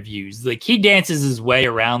interviews. Like, he dances his way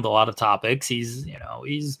around a lot of topics. He's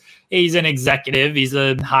an executive. He's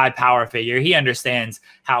a high power figure. He understands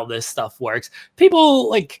how this stuff works. People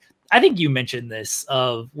like, I think you mentioned this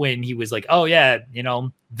of when he was like, oh yeah,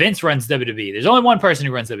 Vince runs WWE. There's only one person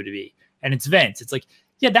who runs WWE, and it's Vince. It's like,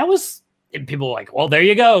 yeah, that was, and people were like, well, there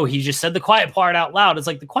you go. He just said the quiet part out loud. It's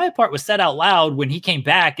like the quiet part was said out loud when he came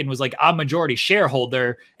back and was like, I'm majority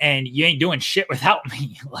shareholder and you ain't doing shit without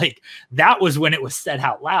me. Like, that was when it was said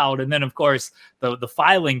out loud. And then of course the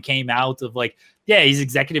filing came out of like, yeah, he's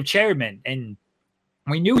executive chairman. And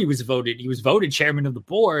we knew he was voted chairman of the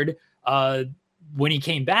board when he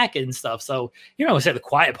came back and stuff. So, say the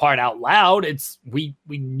quiet part out loud. It's, we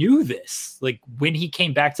knew this, like when he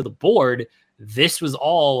came back to the board, this was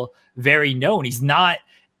all very known. He's not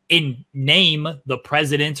in name the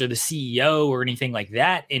president or the CEO or anything like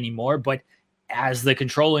that anymore, but as the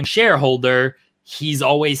controlling shareholder, he's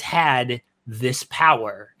always had this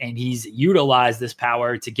power, and he's utilized this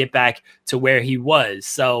power to get back to where he was.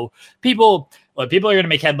 So people are going to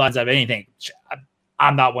make headlines out of anything.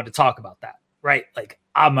 I'm not one to talk about that, right? Like,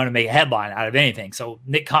 I'm going to make a headline out of anything. So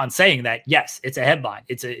Nick Khan saying that, yes, it's a headline.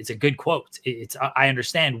 It's a good quote. I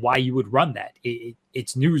understand why you would run that.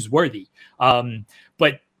 It's newsworthy.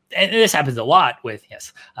 But this happens a lot with,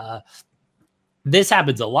 this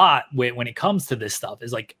happens a lot when it comes to this stuff,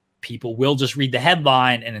 is like, people will just read the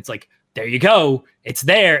headline and it's like, there you go, it's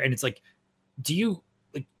there. And it's like, the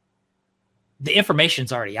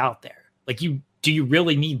information's already out there. Like, do you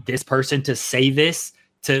really need this person to say this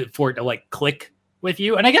for it to like click with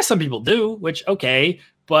you? And I guess some people do, which, okay.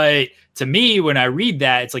 But to me, when I read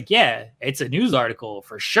that, it's like, yeah, it's a news article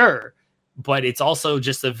for sure. But it's also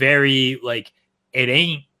just a very, like, it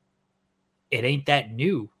ain't that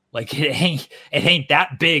new. Like, it ain't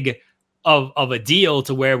that big of a deal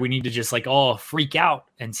to where we need to just like all freak out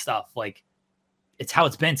and stuff. Like, it's how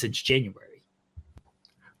it's been since January.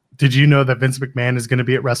 Did you know that Vince McMahon is going to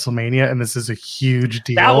be at WrestleMania, and this is a huge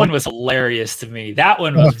deal? That one was hilarious to me. That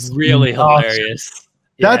one was really hilarious.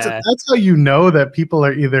 That's how you know that people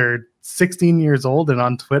are either 16 years old and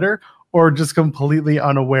on Twitter, or just completely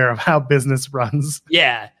unaware of how business runs.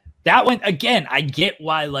 Yeah, that one, again, I get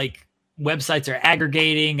why like websites are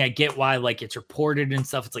aggregating. I get why like it's reported and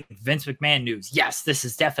stuff. It's like Vince McMahon news. Yes, this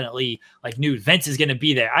is definitely like news. Vince is going to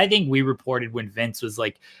be there. I think we reported when Vince was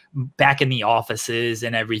like back in the offices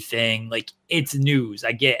and everything. Like, it's news.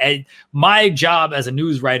 I get my job as a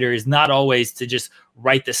news writer is not always to just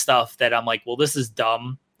write the stuff that I'm like, well, this is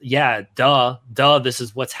dumb. Yeah, duh. This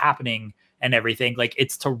is what's happening and everything. Like,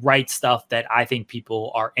 it's to write stuff that I think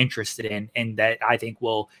people are interested in and that I think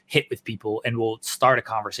will hit with people and will start a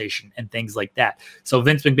conversation and things like that. So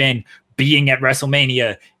Vince McMahon being at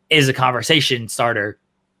WrestleMania is a conversation starter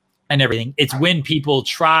and everything. It's when people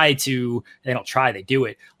they do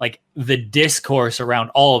it. Like, the discourse around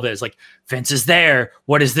all of it is like, Vince is there.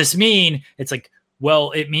 What does this mean? It's like,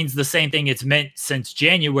 well, it means the same thing it's meant since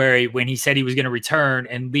January, when he said he was going to return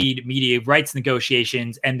and lead media rights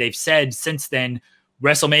negotiations. And they've said since then,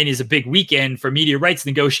 WrestleMania is a big weekend for media rights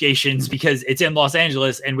negotiations because it's in Los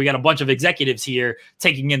Angeles and we got a bunch of executives here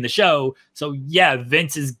taking in the show. So yeah,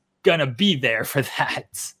 Vince is going to be there for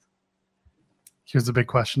that. Here's a big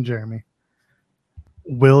question, Jeremy.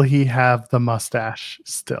 Will he have the mustache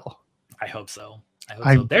still? I hope so.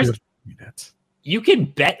 You can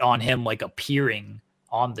bet on him like appearing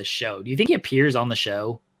on the show. Do you think he appears on the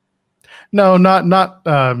show? No, not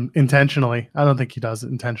intentionally. I don't think he does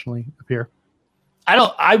intentionally appear.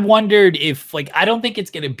 I wondered if, like, I don't think it's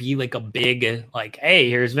going to be like a big, like, hey,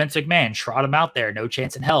 here's Vince McMahon, trot him out there, no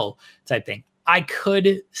chance in hell type thing. I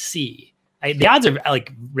could see. The odds are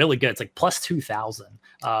like really good. It's like plus 2,000.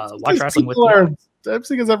 Watch Wrestling with the Odds. That's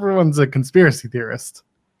because everyone's a conspiracy theorist.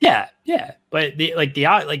 Yeah. But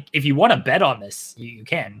if you want to bet on this, you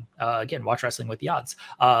can. Again, Watch Wrestling with the Odds.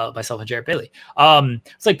 Myself and Jarrett Bailey.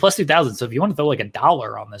 It's like plus 2,000. So if you want to throw like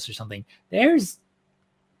 $1 on this or something, there's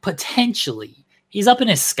potentially, he's up in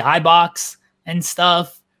his skybox and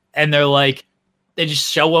stuff, and they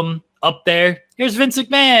just show him up there. Here's Vince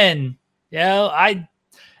McMahon.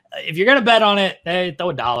 If you're gonna bet on it,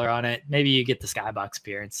 throw $1 on it. Maybe you get the skybox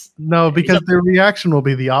appearance. No, because their reaction will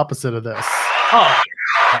be the opposite of this. Oh,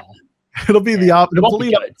 yeah. It'll be the opposite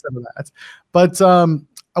of that. But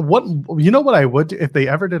what I would do if they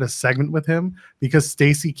ever did a segment with him, because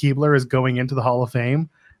Stacy Keibler is going into the Hall of Fame,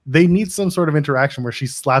 they need some sort of interaction where she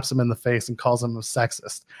slaps him in the face and calls him a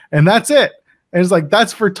sexist, and that's it. And it's like,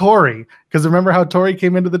 that's for Tori, because remember how Tori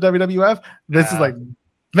came into the WWF? This is like,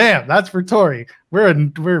 man, that's for Tori.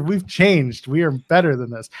 We've changed. We are better than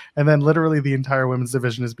this. And then literally the entire women's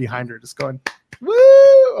division is behind her, just going, woo!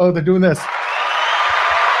 Oh, they're doing this.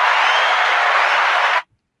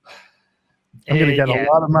 I'm gonna get a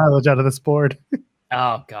lot of mileage out of this board.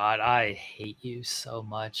 Oh God, I hate you so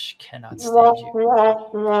much. Cannot stand you.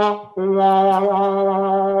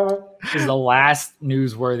 This is the last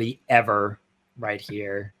newsworthy ever right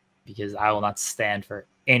here, because I will not stand for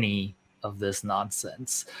any of this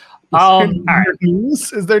nonsense.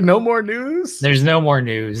 News? Is there no more news? There's no more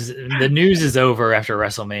news. The news is over after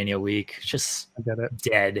WrestleMania week. Just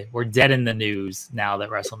dead. We're dead in the news now that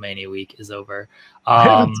WrestleMania week is over. I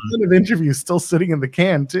have a ton of interviews still sitting in the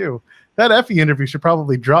can too. That Effie interview should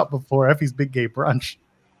probably drop before Effie's Big Gay Brunch.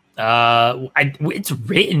 It's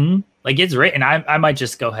written. Like, it's written. I might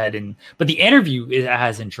just go ahead but the interview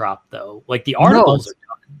hasn't dropped though. Like, the articles are done.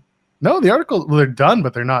 No, the articles, they're done,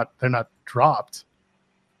 but they're not dropped.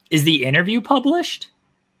 Is the interview published?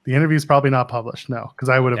 The interview is probably not published, no, because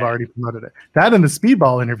I would have already promoted it. That and the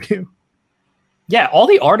Speedball interview. Yeah, all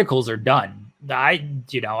the articles are done.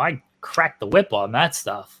 I cracked the whip on that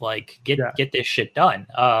stuff. Like, get this shit done.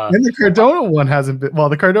 And the Cardona one hasn't been. Well,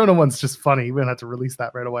 the Cardona one's just funny. We're gonna have to release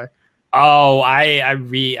that right away. Oh, I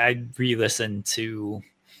re-listened to.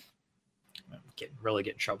 Really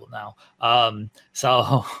get in trouble now.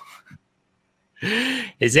 So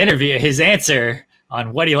his answer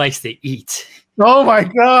on what he likes to eat. Oh my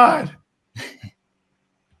god.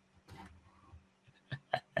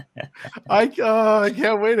 I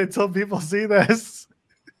can't wait until people see this.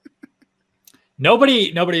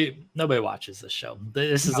 Nobody watches this show.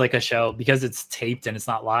 This is like a show because it's taped and it's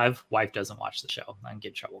not live. Wife doesn't watch the show. I can get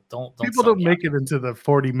in trouble. People don't make it into the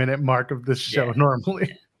 40-minute mark of this show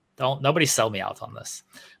normally. Nobody sell me out on this.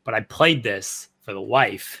 But I played this for the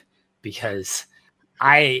wife because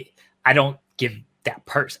I don't give that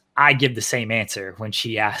person. I give the same answer when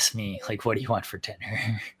she asks me, like, what do you want for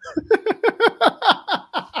dinner?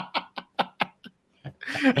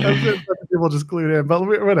 People just glued in, but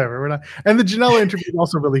whatever. We're not. And the Janela interview is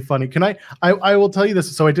also really funny. I will tell you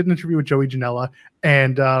this. So I did an interview with Joey Janela,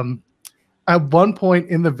 and at one point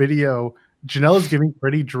in the video, Janela's giving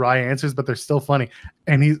pretty dry answers, but they're still funny.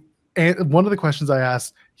 And one of the questions I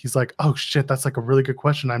asked, he's like, "Oh shit, that's like a really good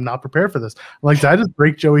question. I'm not prepared for this." I'm like, did I just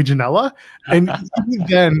break Joey Janela? And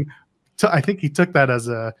I think he took that as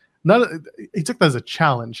a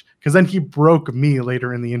challenge, because then he broke me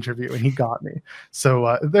later in the interview and he got me.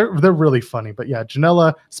 So they're really funny. But yeah,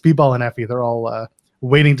 Janela, Speedball, and Effie, they're all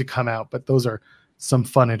waiting to come out. But those are some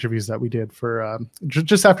fun interviews that we did for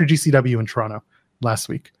just after GCW in Toronto last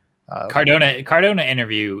week. Cardona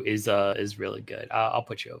interview is really good. I'll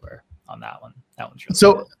put you over on that one. That one's really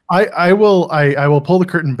so good. I will pull the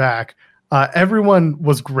curtain back. Everyone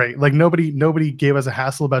was great. Like nobody gave us a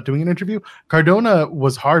hassle about doing an interview. Cardona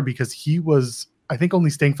was hard because he was, I think, only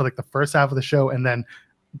staying for like the first half of the show and then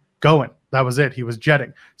going. That was it. He was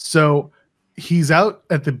jetting. So he's out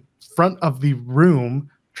at the front of the room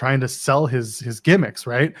trying to sell his gimmicks,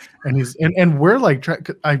 right? And we're like,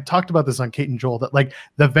 I talked about this on Kate and Joel, that like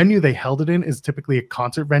the venue they held it in is typically a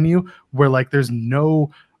concert venue where like there's no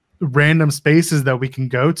random spaces that we can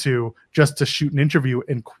go to just to shoot an interview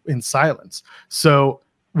in silence. So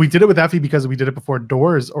we did it with Effie because we did it before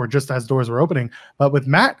doors, or just as doors were opening. But with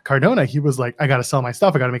Matt Cardona, he was like, I got to sell my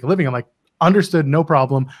stuff. I got to make a living. I'm like, understood, no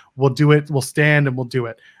problem. We'll do it. We'll stand and we'll do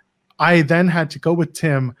it. I then had to go with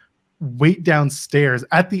Tim, wait downstairs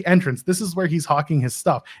at the entrance. This is where he's hawking his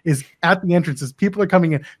stuff, is at the entrances. People are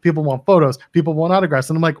coming in. People want photos. People want autographs.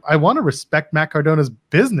 And I'm like, I want to respect Matt Cardona's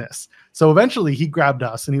business. So eventually he grabbed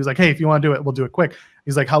us and he was like, hey, if you want to do it, we'll do it quick.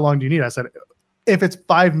 He's like, how long do you need? I said, if it's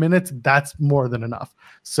 5 minutes, that's more than enough.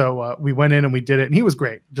 So we went in and we did it, and he was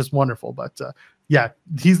great, just wonderful. But yeah,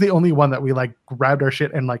 he's the only one that we like grabbed our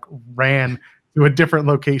shit and like ran to a different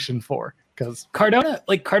location for. Because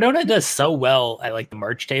Cardona does so well at like the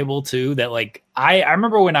merch table too, that like I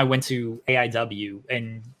remember when I went to AIW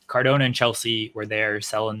and Cardona and Chelsea were there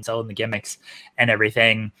selling the gimmicks and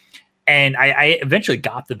everything. And I eventually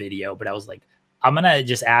got the video, but I was like, I'm gonna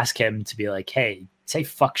just ask him to be like, hey, say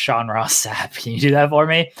fuck Sean Ross Sapp. Can you do that for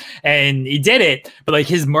me? And he did it, but like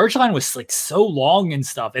his merch line was like so long and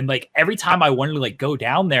stuff. And like every time I wanted to like go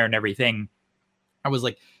down there and everything, I was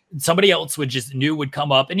like, somebody else would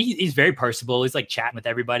come up, and he's very personable. He's like chatting with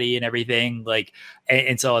everybody and everything. Like,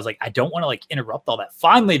 and so I was like, I don't want to like interrupt all that.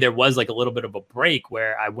 Finally, there was like a little bit of a break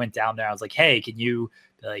where I went down there. I was like, hey, can you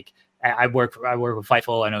like, I work with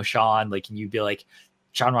Fightful. I know Sean, like, can you be like,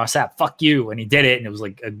 Sean Ross Sapp, fuck you. And he did it. And it was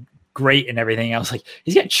like a great and everything. I was like,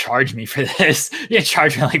 he's gonna charge me for this. He's gonna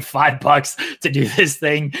charge me like $5 to do this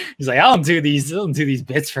thing. He's like, I don't do these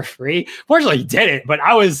bits for free. Fortunately, he did it, but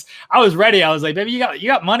I was ready. I was like, baby, you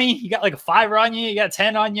got money? You got like a $5 on you? You got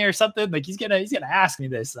 10 on you or something? Like he's gonna ask me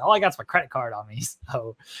this. All I got's my credit card on me.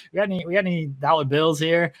 So we got any dollar bills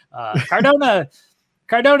here?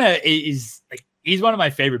 Cardona is like, he's one of my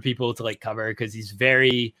favorite people to like cover because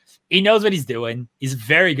he knows what he's doing. He's a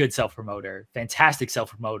very good self-promoter, fantastic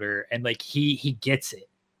self-promoter. And like, he gets it,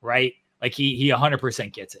 right? Like he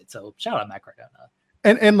 100% gets it. So shout out Matt Cardona.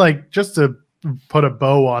 And like, just to put a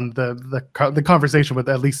bow on the conversation with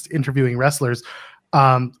at least interviewing wrestlers,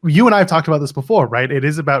 you and I have talked about this before, right? It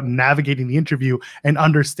is about navigating the interview and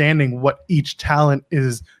understanding what each talent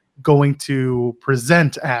is going to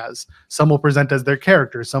present as. Some will present as their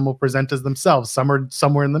character. Some will present as themselves. Some are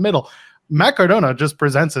somewhere in the middle. Matt Cardona just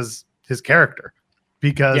presents as his character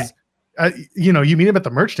because, you meet him at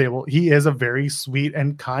the merch table. He is a very sweet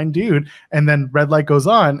and kind dude. And then red light goes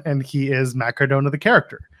on and he is Matt Cardona, the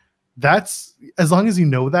character. That's, as long as you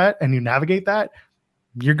know that and you navigate that,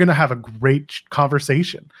 you're going to have a great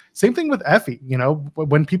conversation. Same thing with Effie.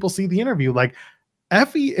 When people see the interview, like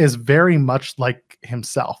Effie is very much like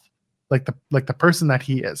himself, like the person that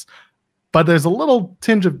he is. But there's a little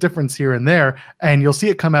tinge of difference here and there, and you'll see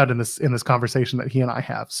it come out in this conversation that he and I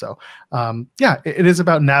have. So, it is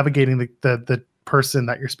about navigating the person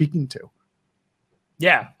that you're speaking to.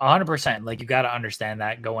 Yeah, 100%. Like, you got to understand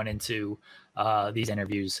that going into these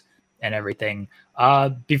interviews and everything.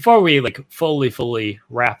 Before we like fully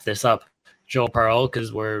wrap this up, Joel Pearl,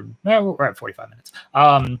 because we're at 45 minutes.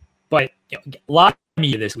 But a lot of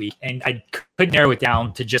media this week, and I could narrow it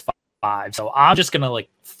down to just 5. So I'm just going to like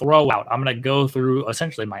throw out, I'm going to go through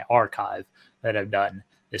essentially my archive that I've done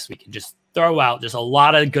this week and just throw out just a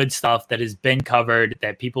lot of good stuff that has been covered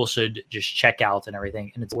that people should just check out and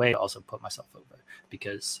everything. And it's a way to also put myself over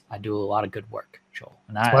because I do a lot of good work, Joel.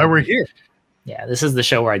 And that's why we're here. Yeah, this is the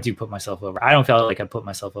show where I do put myself over. I don't feel like I put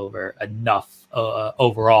myself over enough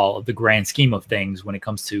overall of the grand scheme of things when it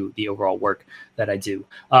comes to the overall work that I do.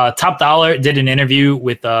 Top Dollar did an interview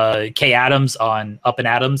with Kay Adams on Up and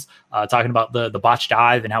Adams, talking about the botched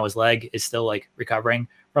dive and how his leg is still like recovering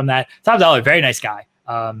from that. Top Dollar, very nice guy.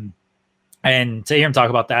 And to hear him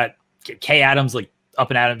talk about that, Kay Adams, like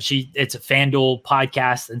Up and Adams, it's a FanDuel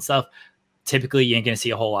podcast and stuff. Typically, you ain't going to see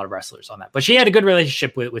a whole lot of wrestlers on that. But she had a good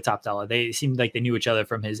relationship with Top Dollar. They seemed like they knew each other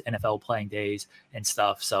from his NFL playing days and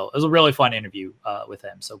stuff. So it was a really fun interview with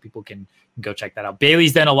him. So people can go check that out.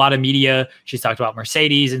 Bailey's done a lot of media. She's talked about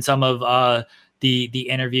Mercedes in some of the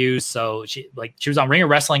interviews. So she was on Ring of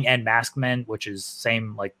Wrestling and Masked Men, which is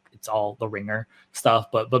same, like it's all the Ringer stuff.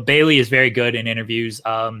 But Bailey is very good in interviews.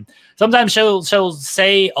 Sometimes she'll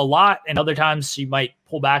say a lot, and other times she might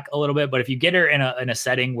pull back a little bit. But if you get her in a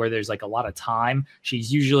setting where there's like a lot of time,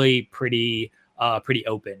 she's usually pretty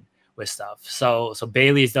open with stuff. So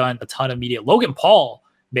Bailey's done a ton of media. Logan Paul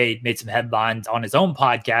made some headlines on his own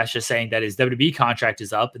podcast, just saying that his WWE contract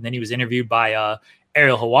is up, and then he was interviewed by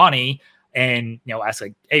Ariel Helwani, and asked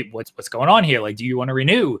like, "Hey, what's going on here? Like, do you want to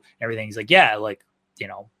renew?" And everything. He's like, "Yeah, like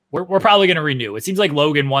we're probably going to renew." It seems like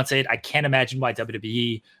Logan wants it. I can't imagine why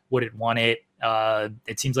WWE wouldn't want it.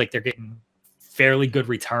 It seems like they're getting fairly good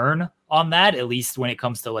return on that, at least when it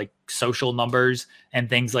comes to like social numbers and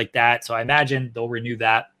things like that. So I imagine they'll renew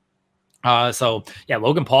that.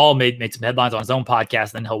 Logan Paul made some headlines on his own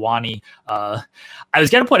podcast. Then Helwani, I was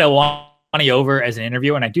going to put Helwani over as an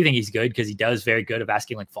interview, and I do think he's good because he does very good of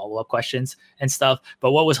asking like follow-up questions and stuff.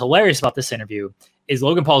 But what was hilarious about this interview is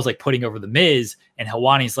Logan Paul's like putting over the Miz, and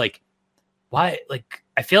Helwani's like, why? Like,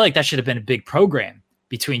 I feel like that should have been a big program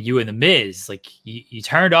between you and the Miz. Like you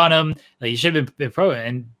turned on him, like you should have been pro.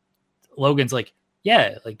 And Logan's like,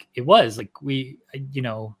 yeah, like it was like he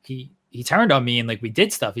turned on me and like we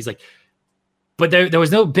did stuff. He's like, but there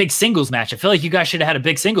was no big singles match. I feel like you guys should have had a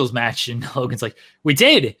big singles match. And Logan's like, we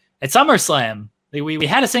did at SummerSlam. Like we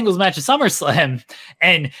had a singles match at SummerSlam,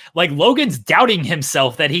 and like Logan's doubting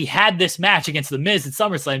himself that he had this match against the Miz at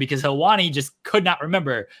SummerSlam because Helwani just could not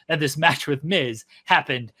remember that this match with Miz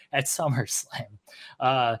happened at SummerSlam.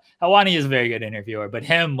 Helwani is a very good interviewer, but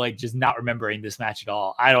him like just not remembering this match at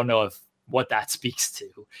all, I don't know what that speaks to.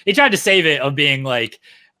 He tried to save it of being like,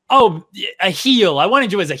 oh, a heel. I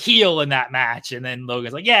wanted you as a heel in that match, and then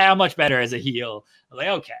Logan's like, yeah, I'm much better as a heel. I'm like,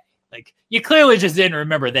 okay. Like, you clearly just didn't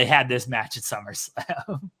remember they had this match at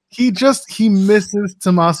SummerSlam. He misses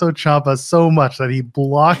Tommaso Ciampa so much that he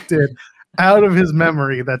blocked it out of his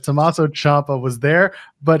memory that Tommaso Ciampa was there,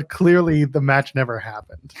 but clearly the match never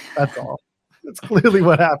happened. That's all. That's clearly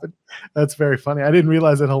what happened. That's very funny. I didn't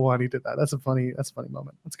realize that Helwani did that. That's a funny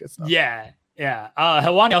moment. That's good stuff. Yeah.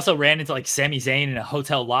 Helwani also ran into like Sami Zayn in a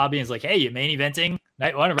hotel lobby and was like, hey, you main eventing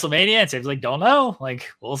night 1 of WrestleMania? And Sam's like, don't know.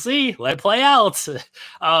 Like, we'll see. Let it play out.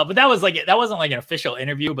 But that wasn't like an official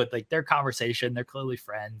interview, but like their conversation, they're clearly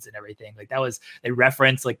friends and everything. Like they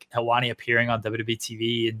referenced like Helwani appearing on WWE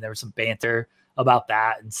TV, and there was some banter about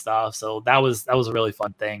that and stuff. So that was a really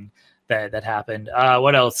fun thing that happened.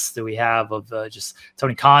 What else do we have of just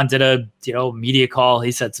Tony Khan did a media call.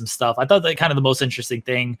 He said some stuff. I thought that kind of the most interesting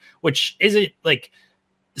thing, which isn't like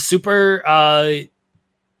super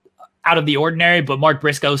out of the ordinary, but Mark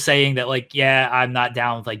Briscoe saying that like, yeah, I'm not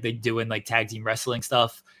down with like they doing like tag team wrestling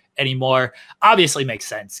stuff anymore. Obviously makes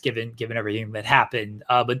sense given everything that happened.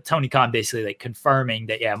 But Tony Khan basically like confirming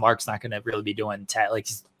that, yeah, Mark's not going to really be doing like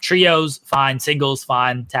trios, fine, singles,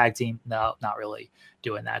 fine, tag team. No, not really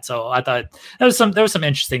doing that. So I thought there was some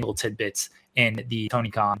interesting little tidbits in the Tony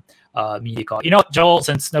Khan media call. Joel,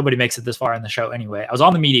 since nobody makes it this far in the show anyway, I was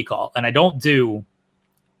on the media call, and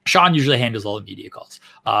Sean usually handles all the media calls.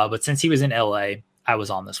 But since he was in LA, I was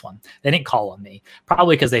on this one. They didn't call on me,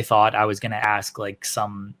 probably because they thought I was going to ask like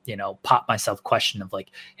some, pop myself question of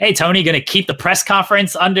like, hey, Tony, going to keep the press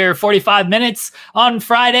conference under 45 minutes on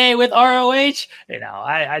Friday with ROH?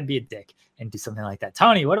 I'd be a dick and do something like that.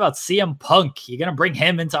 Tony, what about CM Punk? You going to bring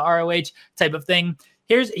him into ROH type of thing?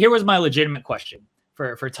 Here was my legitimate question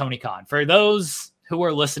for Tony Khan. For those who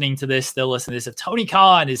are listening to this, still listening to this, if Tony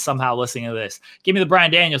Khan is somehow listening to this, give me the Bryan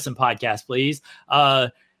Danielson podcast, please.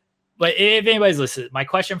 But if anybody's listening, my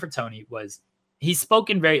question for Tony was, he's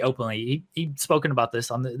spoken very openly. He's spoken about this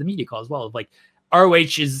on the media call as well. Like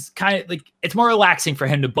ROH is kind of like, it's more relaxing for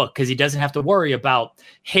him to book because he doesn't have to worry about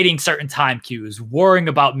hitting certain time cues, worrying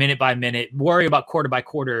about minute by minute, worrying about quarter by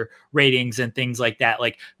quarter ratings and things like that.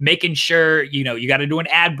 Like making sure, you got to do an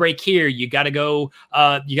ad break here. You got to go,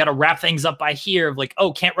 you got to wrap things up by here of like,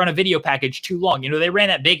 oh, can't run a video package too long. They ran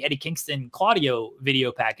that big Eddie Kingston Claudio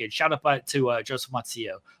video package. Shout out to Joseph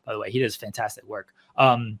Mazzio, by the way. He does fantastic work.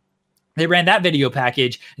 They ran that video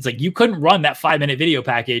package. It's like, you couldn't run that 5-minute video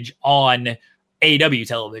package on AEW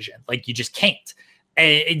television. Like you just can't.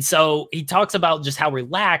 And so he talks about just how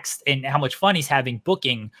relaxed and how much fun he's having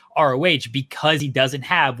booking ROH because he doesn't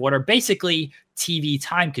have what are basically TV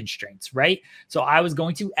time constraints, right? So I was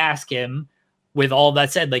going to ask him, with all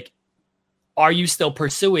that said, like, are you still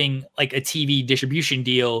pursuing like a TV distribution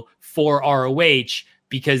deal for ROH?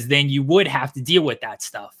 Because then you would have to deal with that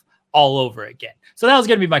stuff all over again. So that was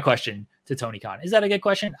going to be my question to Tony Khan. Is that a good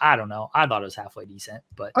question? I don't know. I thought it was halfway decent,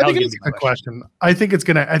 but I think it's a good question. I think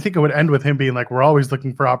it would end with him being like, we're always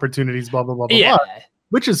looking for opportunities, blah, blah, blah, blah, blah,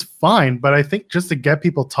 which is fine. But I think just to get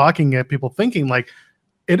people talking, get people thinking, like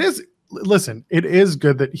it is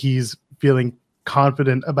good that he's feeling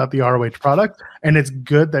confident about the ROH product. And it's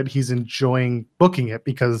good that he's enjoying booking it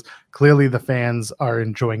because clearly the fans are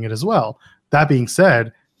enjoying it as well. That being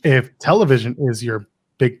said, if television is your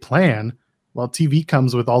big plan, well, TV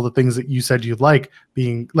comes with all the things that you said you'd like,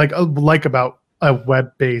 being like about a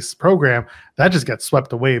web-based program that just gets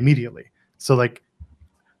swept away immediately. So like,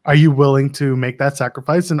 are you willing to make that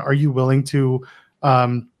sacrifice? And are you willing to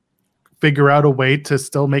figure out a way to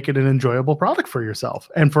still make it an enjoyable product for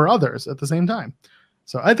yourself and for others at the same time?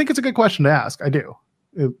 So I think it's a good question to ask. I do.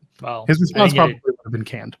 His response probably would have been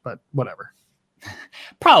canned, but whatever.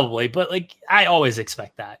 Probably, but like I always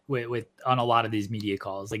expect that with on a lot of these media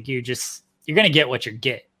calls. Like you're going to get what you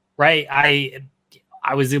get, right? I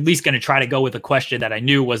was at least going to try to go with a question that I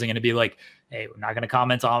knew wasn't going to be like, hey, we're not going to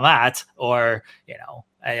comment on that. Or,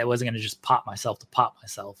 I wasn't going to just pop myself.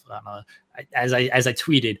 As I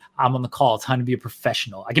tweeted, I'm on the call. Time to be a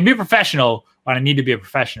professional. I can be a professional when I need to be a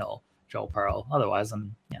professional, Joel Pearl. Otherwise,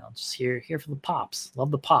 I'm, just here for the pops. Love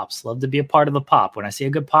the pops. Love to be a part of the pop. When I see a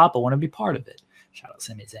good pop, I want to be part of it. Shout out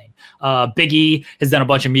Sami Zayn. Big E has done a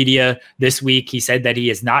bunch of media this week. He said that he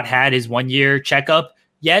has not had his 1-year checkup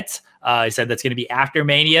yet. He said that's going to be after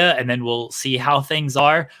Mania, and then we'll see how things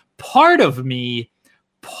are. Part of me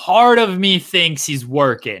thinks he's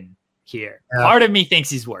working here. Yeah. Part of me thinks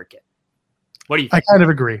he's working. What do you think? I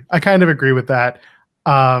kind of agree with that.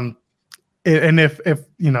 And if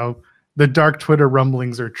the dark Twitter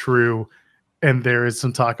rumblings are true, and there is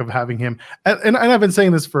some talk of having him, and I've been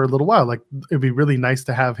saying this for a little while, like it'd be really nice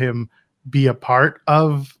to have him be a part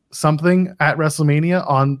of something at WrestleMania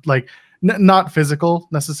on like not physical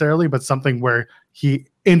necessarily, but something where he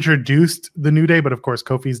introduced the New Day. But of course,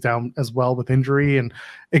 Kofi's down as well with injury, and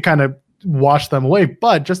it kind of washed them away.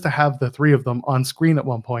 But just to have the three of them on screen at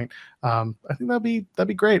one point, I think that'd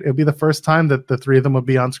be great. It'd be the first time that the three of them would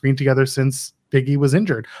be on screen together since Big E was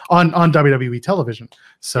injured on WWE television.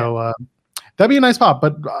 So. Yeah. That'd be a nice pop,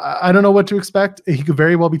 but I don't know what to expect. He could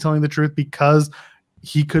very well be telling the truth because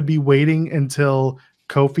he could be waiting until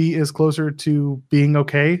Kofi is closer to being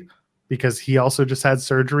okay because he also just had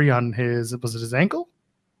surgery on his ankle?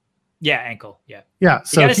 Yeah, ankle. Yeah. Yeah.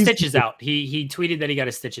 So he got his stitches out. He tweeted that he got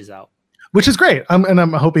his stitches out. Which is great.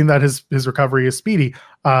 I'm hoping that his recovery is speedy.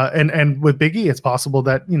 And with Big E, it's possible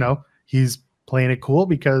that, he's playing it cool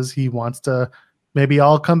because he wants to maybe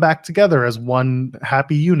all come back together as one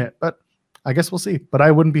happy unit. But I guess we'll see, but I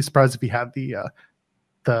wouldn't be surprised if he had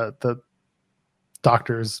the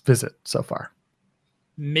doctor's visit so far.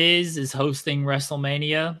 Miz is hosting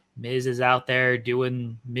WrestleMania. Miz is out there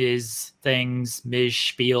doing Miz things, Miz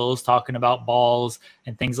spiels, talking about balls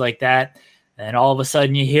and things like that. And all of a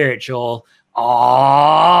sudden you hear it, Joel.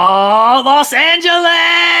 Oh, Los Angeles!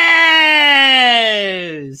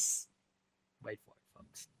 Wait for it,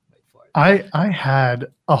 folks. Wait for it. I had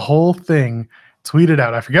a whole thing tweeted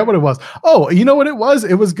out. I forget what it was. Oh, you know what it was?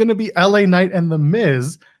 It was going to be LA Knight and The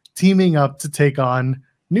Miz teaming up to take on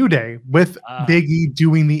New Day with Big E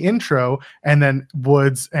doing the intro and then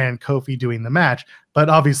Woods and Kofi doing the match. But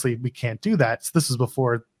obviously we can't do that. So this is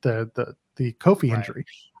before the Kofi injury.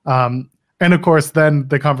 And of course, then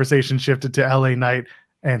the conversation shifted to LA Knight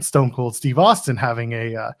and Stone Cold Steve Austin having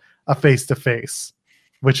a face-to-face,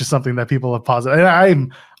 which is something that people have paused.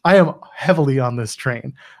 And I am heavily on this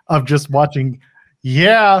train of just watching,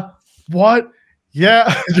 just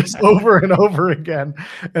over and over again.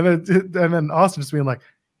 And then Austin just being like,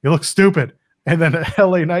 you look stupid. And then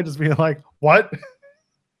LA Knight just being like, what?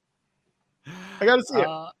 I got to see it.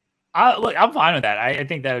 Look, I'm fine with that. I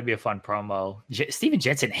think that would be a fun promo. Steven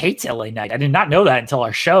Jensen hates LA Knight. I did not know that until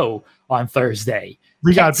our show on Thursday.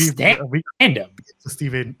 We got beef. Stand him.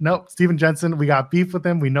 Steven Jensen. We got beef with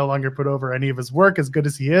him. We no longer put over any of his work, as good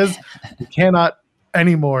as he is. We cannot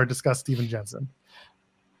anymore discuss Steven Jensen.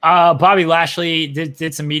 Bobby Lashley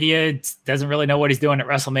did some media. Doesn't really know what he's doing at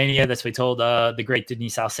WrestleMania. That's what we told the great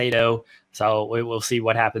Denise Salcedo. So we'll see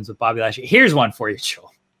what happens with Bobby Lashley. Here's one for you,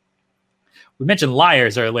 Joel. We mentioned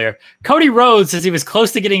liars earlier. Cody Rhodes says he was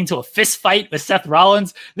close to getting into a fist fight with Seth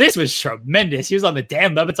Rollins. This was tremendous. He was on the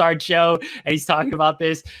Dan Le Batard show and he's talking about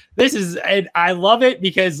this. And I love it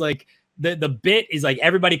because like the bit is like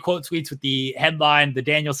everybody quote tweets with the headline, the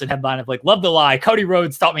Danielson headline of like, love the lie. Cody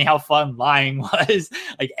Rhodes taught me how fun lying was.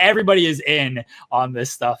 Like everybody is in on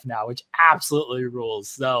this stuff now, which absolutely rules.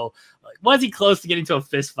 So like, was he close to getting to a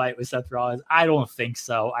fist fight with Seth Rollins? I don't think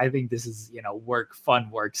so. I think this is,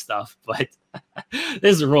 fun work stuff, but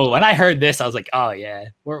this is a rule. When I heard this, I was like, oh yeah,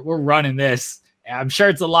 we're running this. I'm sure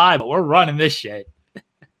it's a lie, but we're running this shit.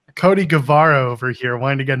 Cody Guevara over here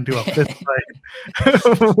wanting to get into a fist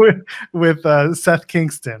fight with Seth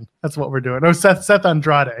Kingston. That's what we're doing. Oh, Seth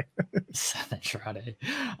Andrade. Seth Andrade.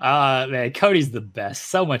 Man, Cody's the best.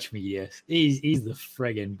 So much media. He's the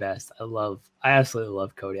friggin' best. I absolutely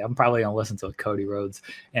love Cody. I'm probably gonna listen to a Cody Rhodes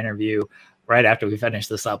interview right after we finish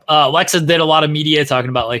this up. Alexa did a lot of media talking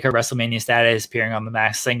about like her WrestleMania status, appearing on The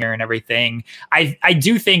Masked Singer and everything. I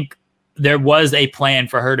do think there was a plan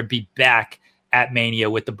for her to be back at Mania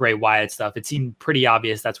with the Bray Wyatt stuff. It seemed pretty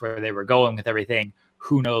obvious that's where they were going with everything.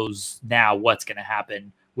 Who knows now what's going to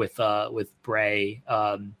happen with Bray,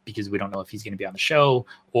 because we don't know if he's going to be on the show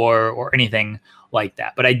or anything like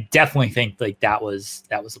that. But I definitely think like that was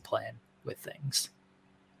a plan with things.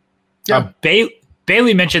 Yeah.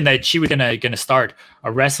 Bailey mentioned that she was gonna start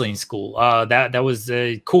a wrestling school. That was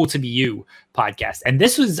a Cool to Be You podcast, and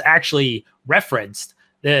this was actually referenced.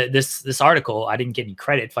 This article, I didn't get any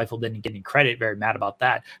credit. Fightful didn't get any credit. Very mad about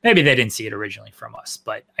that. Maybe they didn't see it originally from us,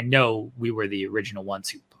 but I know we were the original ones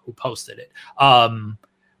who posted it.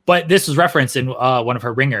 But this was referenced in one of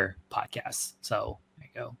her Ringer podcasts. So there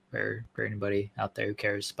you go. For anybody out there who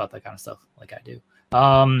cares about that kind of stuff, like I do.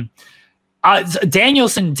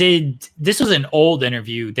 Danielson this was an old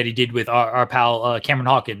interview that he did with our pal Cameron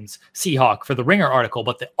Hawkins, Seahawk, for the Ringer article,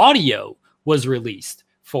 but the audio was released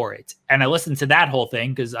for it. And I listened to that whole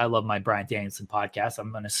thing because I love my Bryan Danielson podcast.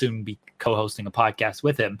 I'm going to soon be co-hosting a podcast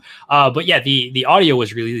with him. But yeah, the audio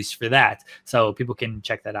was released for that. So people can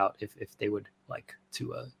check that out if they would like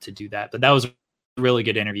to do that. But that was a really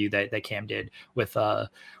good interview that Cam did with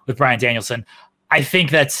Bryan Danielson. I think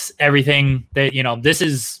that's everything that, this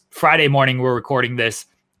is Friday morning. We're recording this.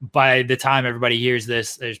 By the time everybody hears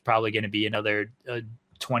this, there's probably going to be another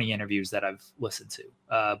 20 interviews that I've listened to.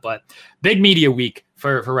 But big media week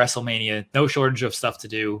for WrestleMania. No shortage of stuff to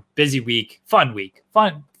do. Busy week,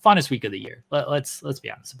 funnest week of the year. Let's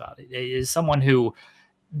be honest about it. It is someone who,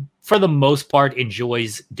 for the most part,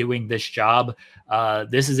 enjoys doing this job.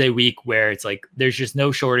 This is a week where it's like there's just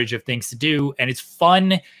no shortage of things to do, and it's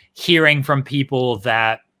fun hearing from people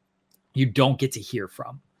that you don't get to hear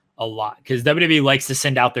from a lot, because WWE likes to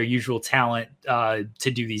send out their usual talent to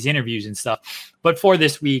do these interviews and stuff. But for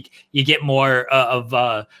this week, you get more of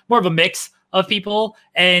a mix of people.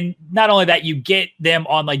 And not only that, you get them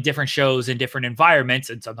on like different shows in different environments.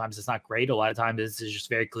 And sometimes it's not great. A lot of times it's just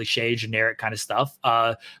very cliche, generic kind of stuff.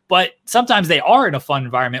 But sometimes they are in a fun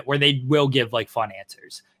environment where they will give like fun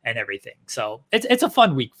answers and everything. So it's a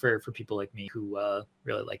fun week for people like me who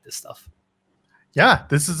really like this stuff. Yeah,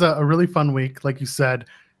 this is a really fun week, like you said.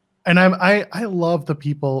 And I love the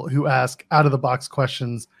people who ask out of the box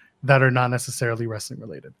questions that are not necessarily wrestling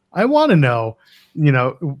related. I want to know,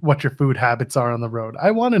 what your food habits are on the road.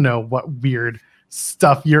 I want to know what weird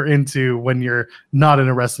stuff you're into when you're not in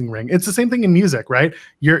a wrestling ring. It's the same thing in music, right?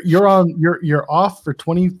 You're off for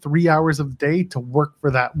 23 hours of the day to work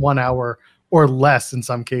for that 1 hour or less in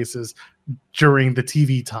some cases during the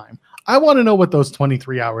TV time. I want to know what those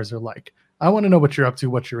 23 hours are like. I want to know what you're up to,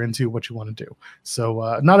 what you're into, what you want to do.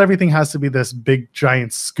 So not everything has to be this big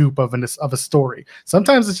giant scoop of a story.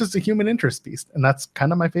 Sometimes it's just a human interest piece, and that's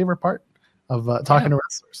kind of my favorite part of talking to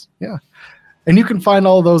wrestlers. Yeah. And you can find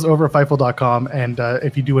all of those over at Fightful.com. And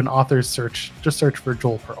if you do an author's search, just search for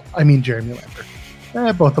Joel Pearl. I mean, Jeremy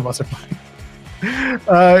Lambert. Both of us are fine.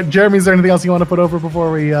 Jeremy, is there anything else you want to put over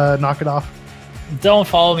before we knock it off? Don't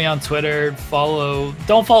follow me on Twitter.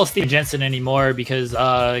 Don't follow Steven Jensen anymore because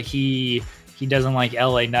he doesn't like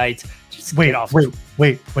LA Knight. Just wait.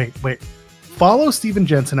 Follow Steven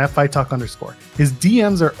Jensen at FightTalk_. His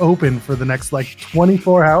DMs are open for the next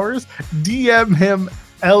 24 hours. DM him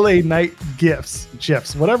LA Knight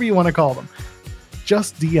GIFs, whatever you want to call them.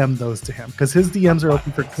 Just DM those to him because his DMs are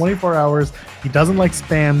open for 24 hours. He doesn't like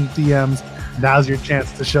spam DMs. Now's your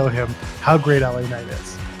chance to show him how great LA Knight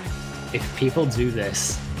is. If people do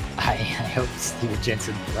this, I hope Steven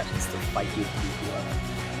Jensen threatens to fight you.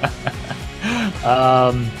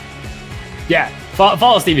 Yeah,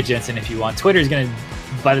 follow Steven Jensen if you want. Twitter's going to,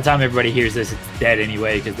 by the time everybody hears this, it's dead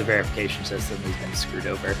anyway because the verification system has been screwed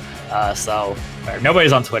over. So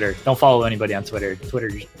nobody's on Twitter. Don't follow anybody on Twitter.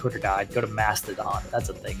 Twitter died. Go to Mastodon. That's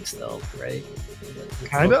a thing still, right?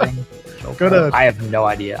 Kind of. I have no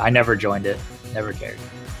idea. I never joined it. Never cared.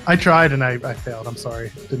 I tried and I failed. I'm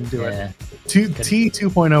sorry. Didn't do it. T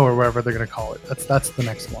 2.0 or whatever they're going to call it. That's the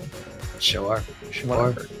next one. Sure.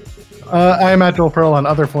 Whatever. I am at Joel Pearl on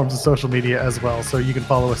other forms of social media as well, so you can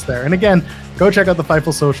follow us there. And again, go check out the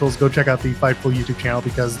Fightful socials. Go check out the Fightful YouTube channel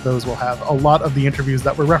because those will have a lot of the interviews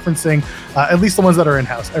that we're referencing, at least the ones that are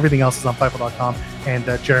in-house. Everything else is on Fightful.com, and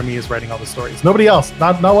Jeremy is writing all the stories. Nobody else.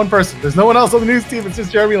 Not one person. There's no one else on the news team. It's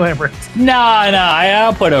just Jeremy Lambert. No.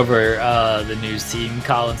 I'll put over the news team,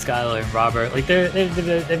 Colin, Skylar, and Robert.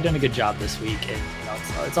 They've done a good job this week, and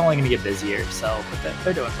it's only going to get busier. So, but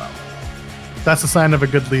they're doing well. That's a sign of a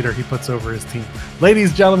good leader he puts over his team.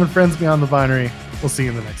 Ladies, gentlemen, friends beyond the binary, we'll see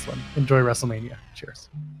you in the next one. Enjoy WrestleMania. Cheers.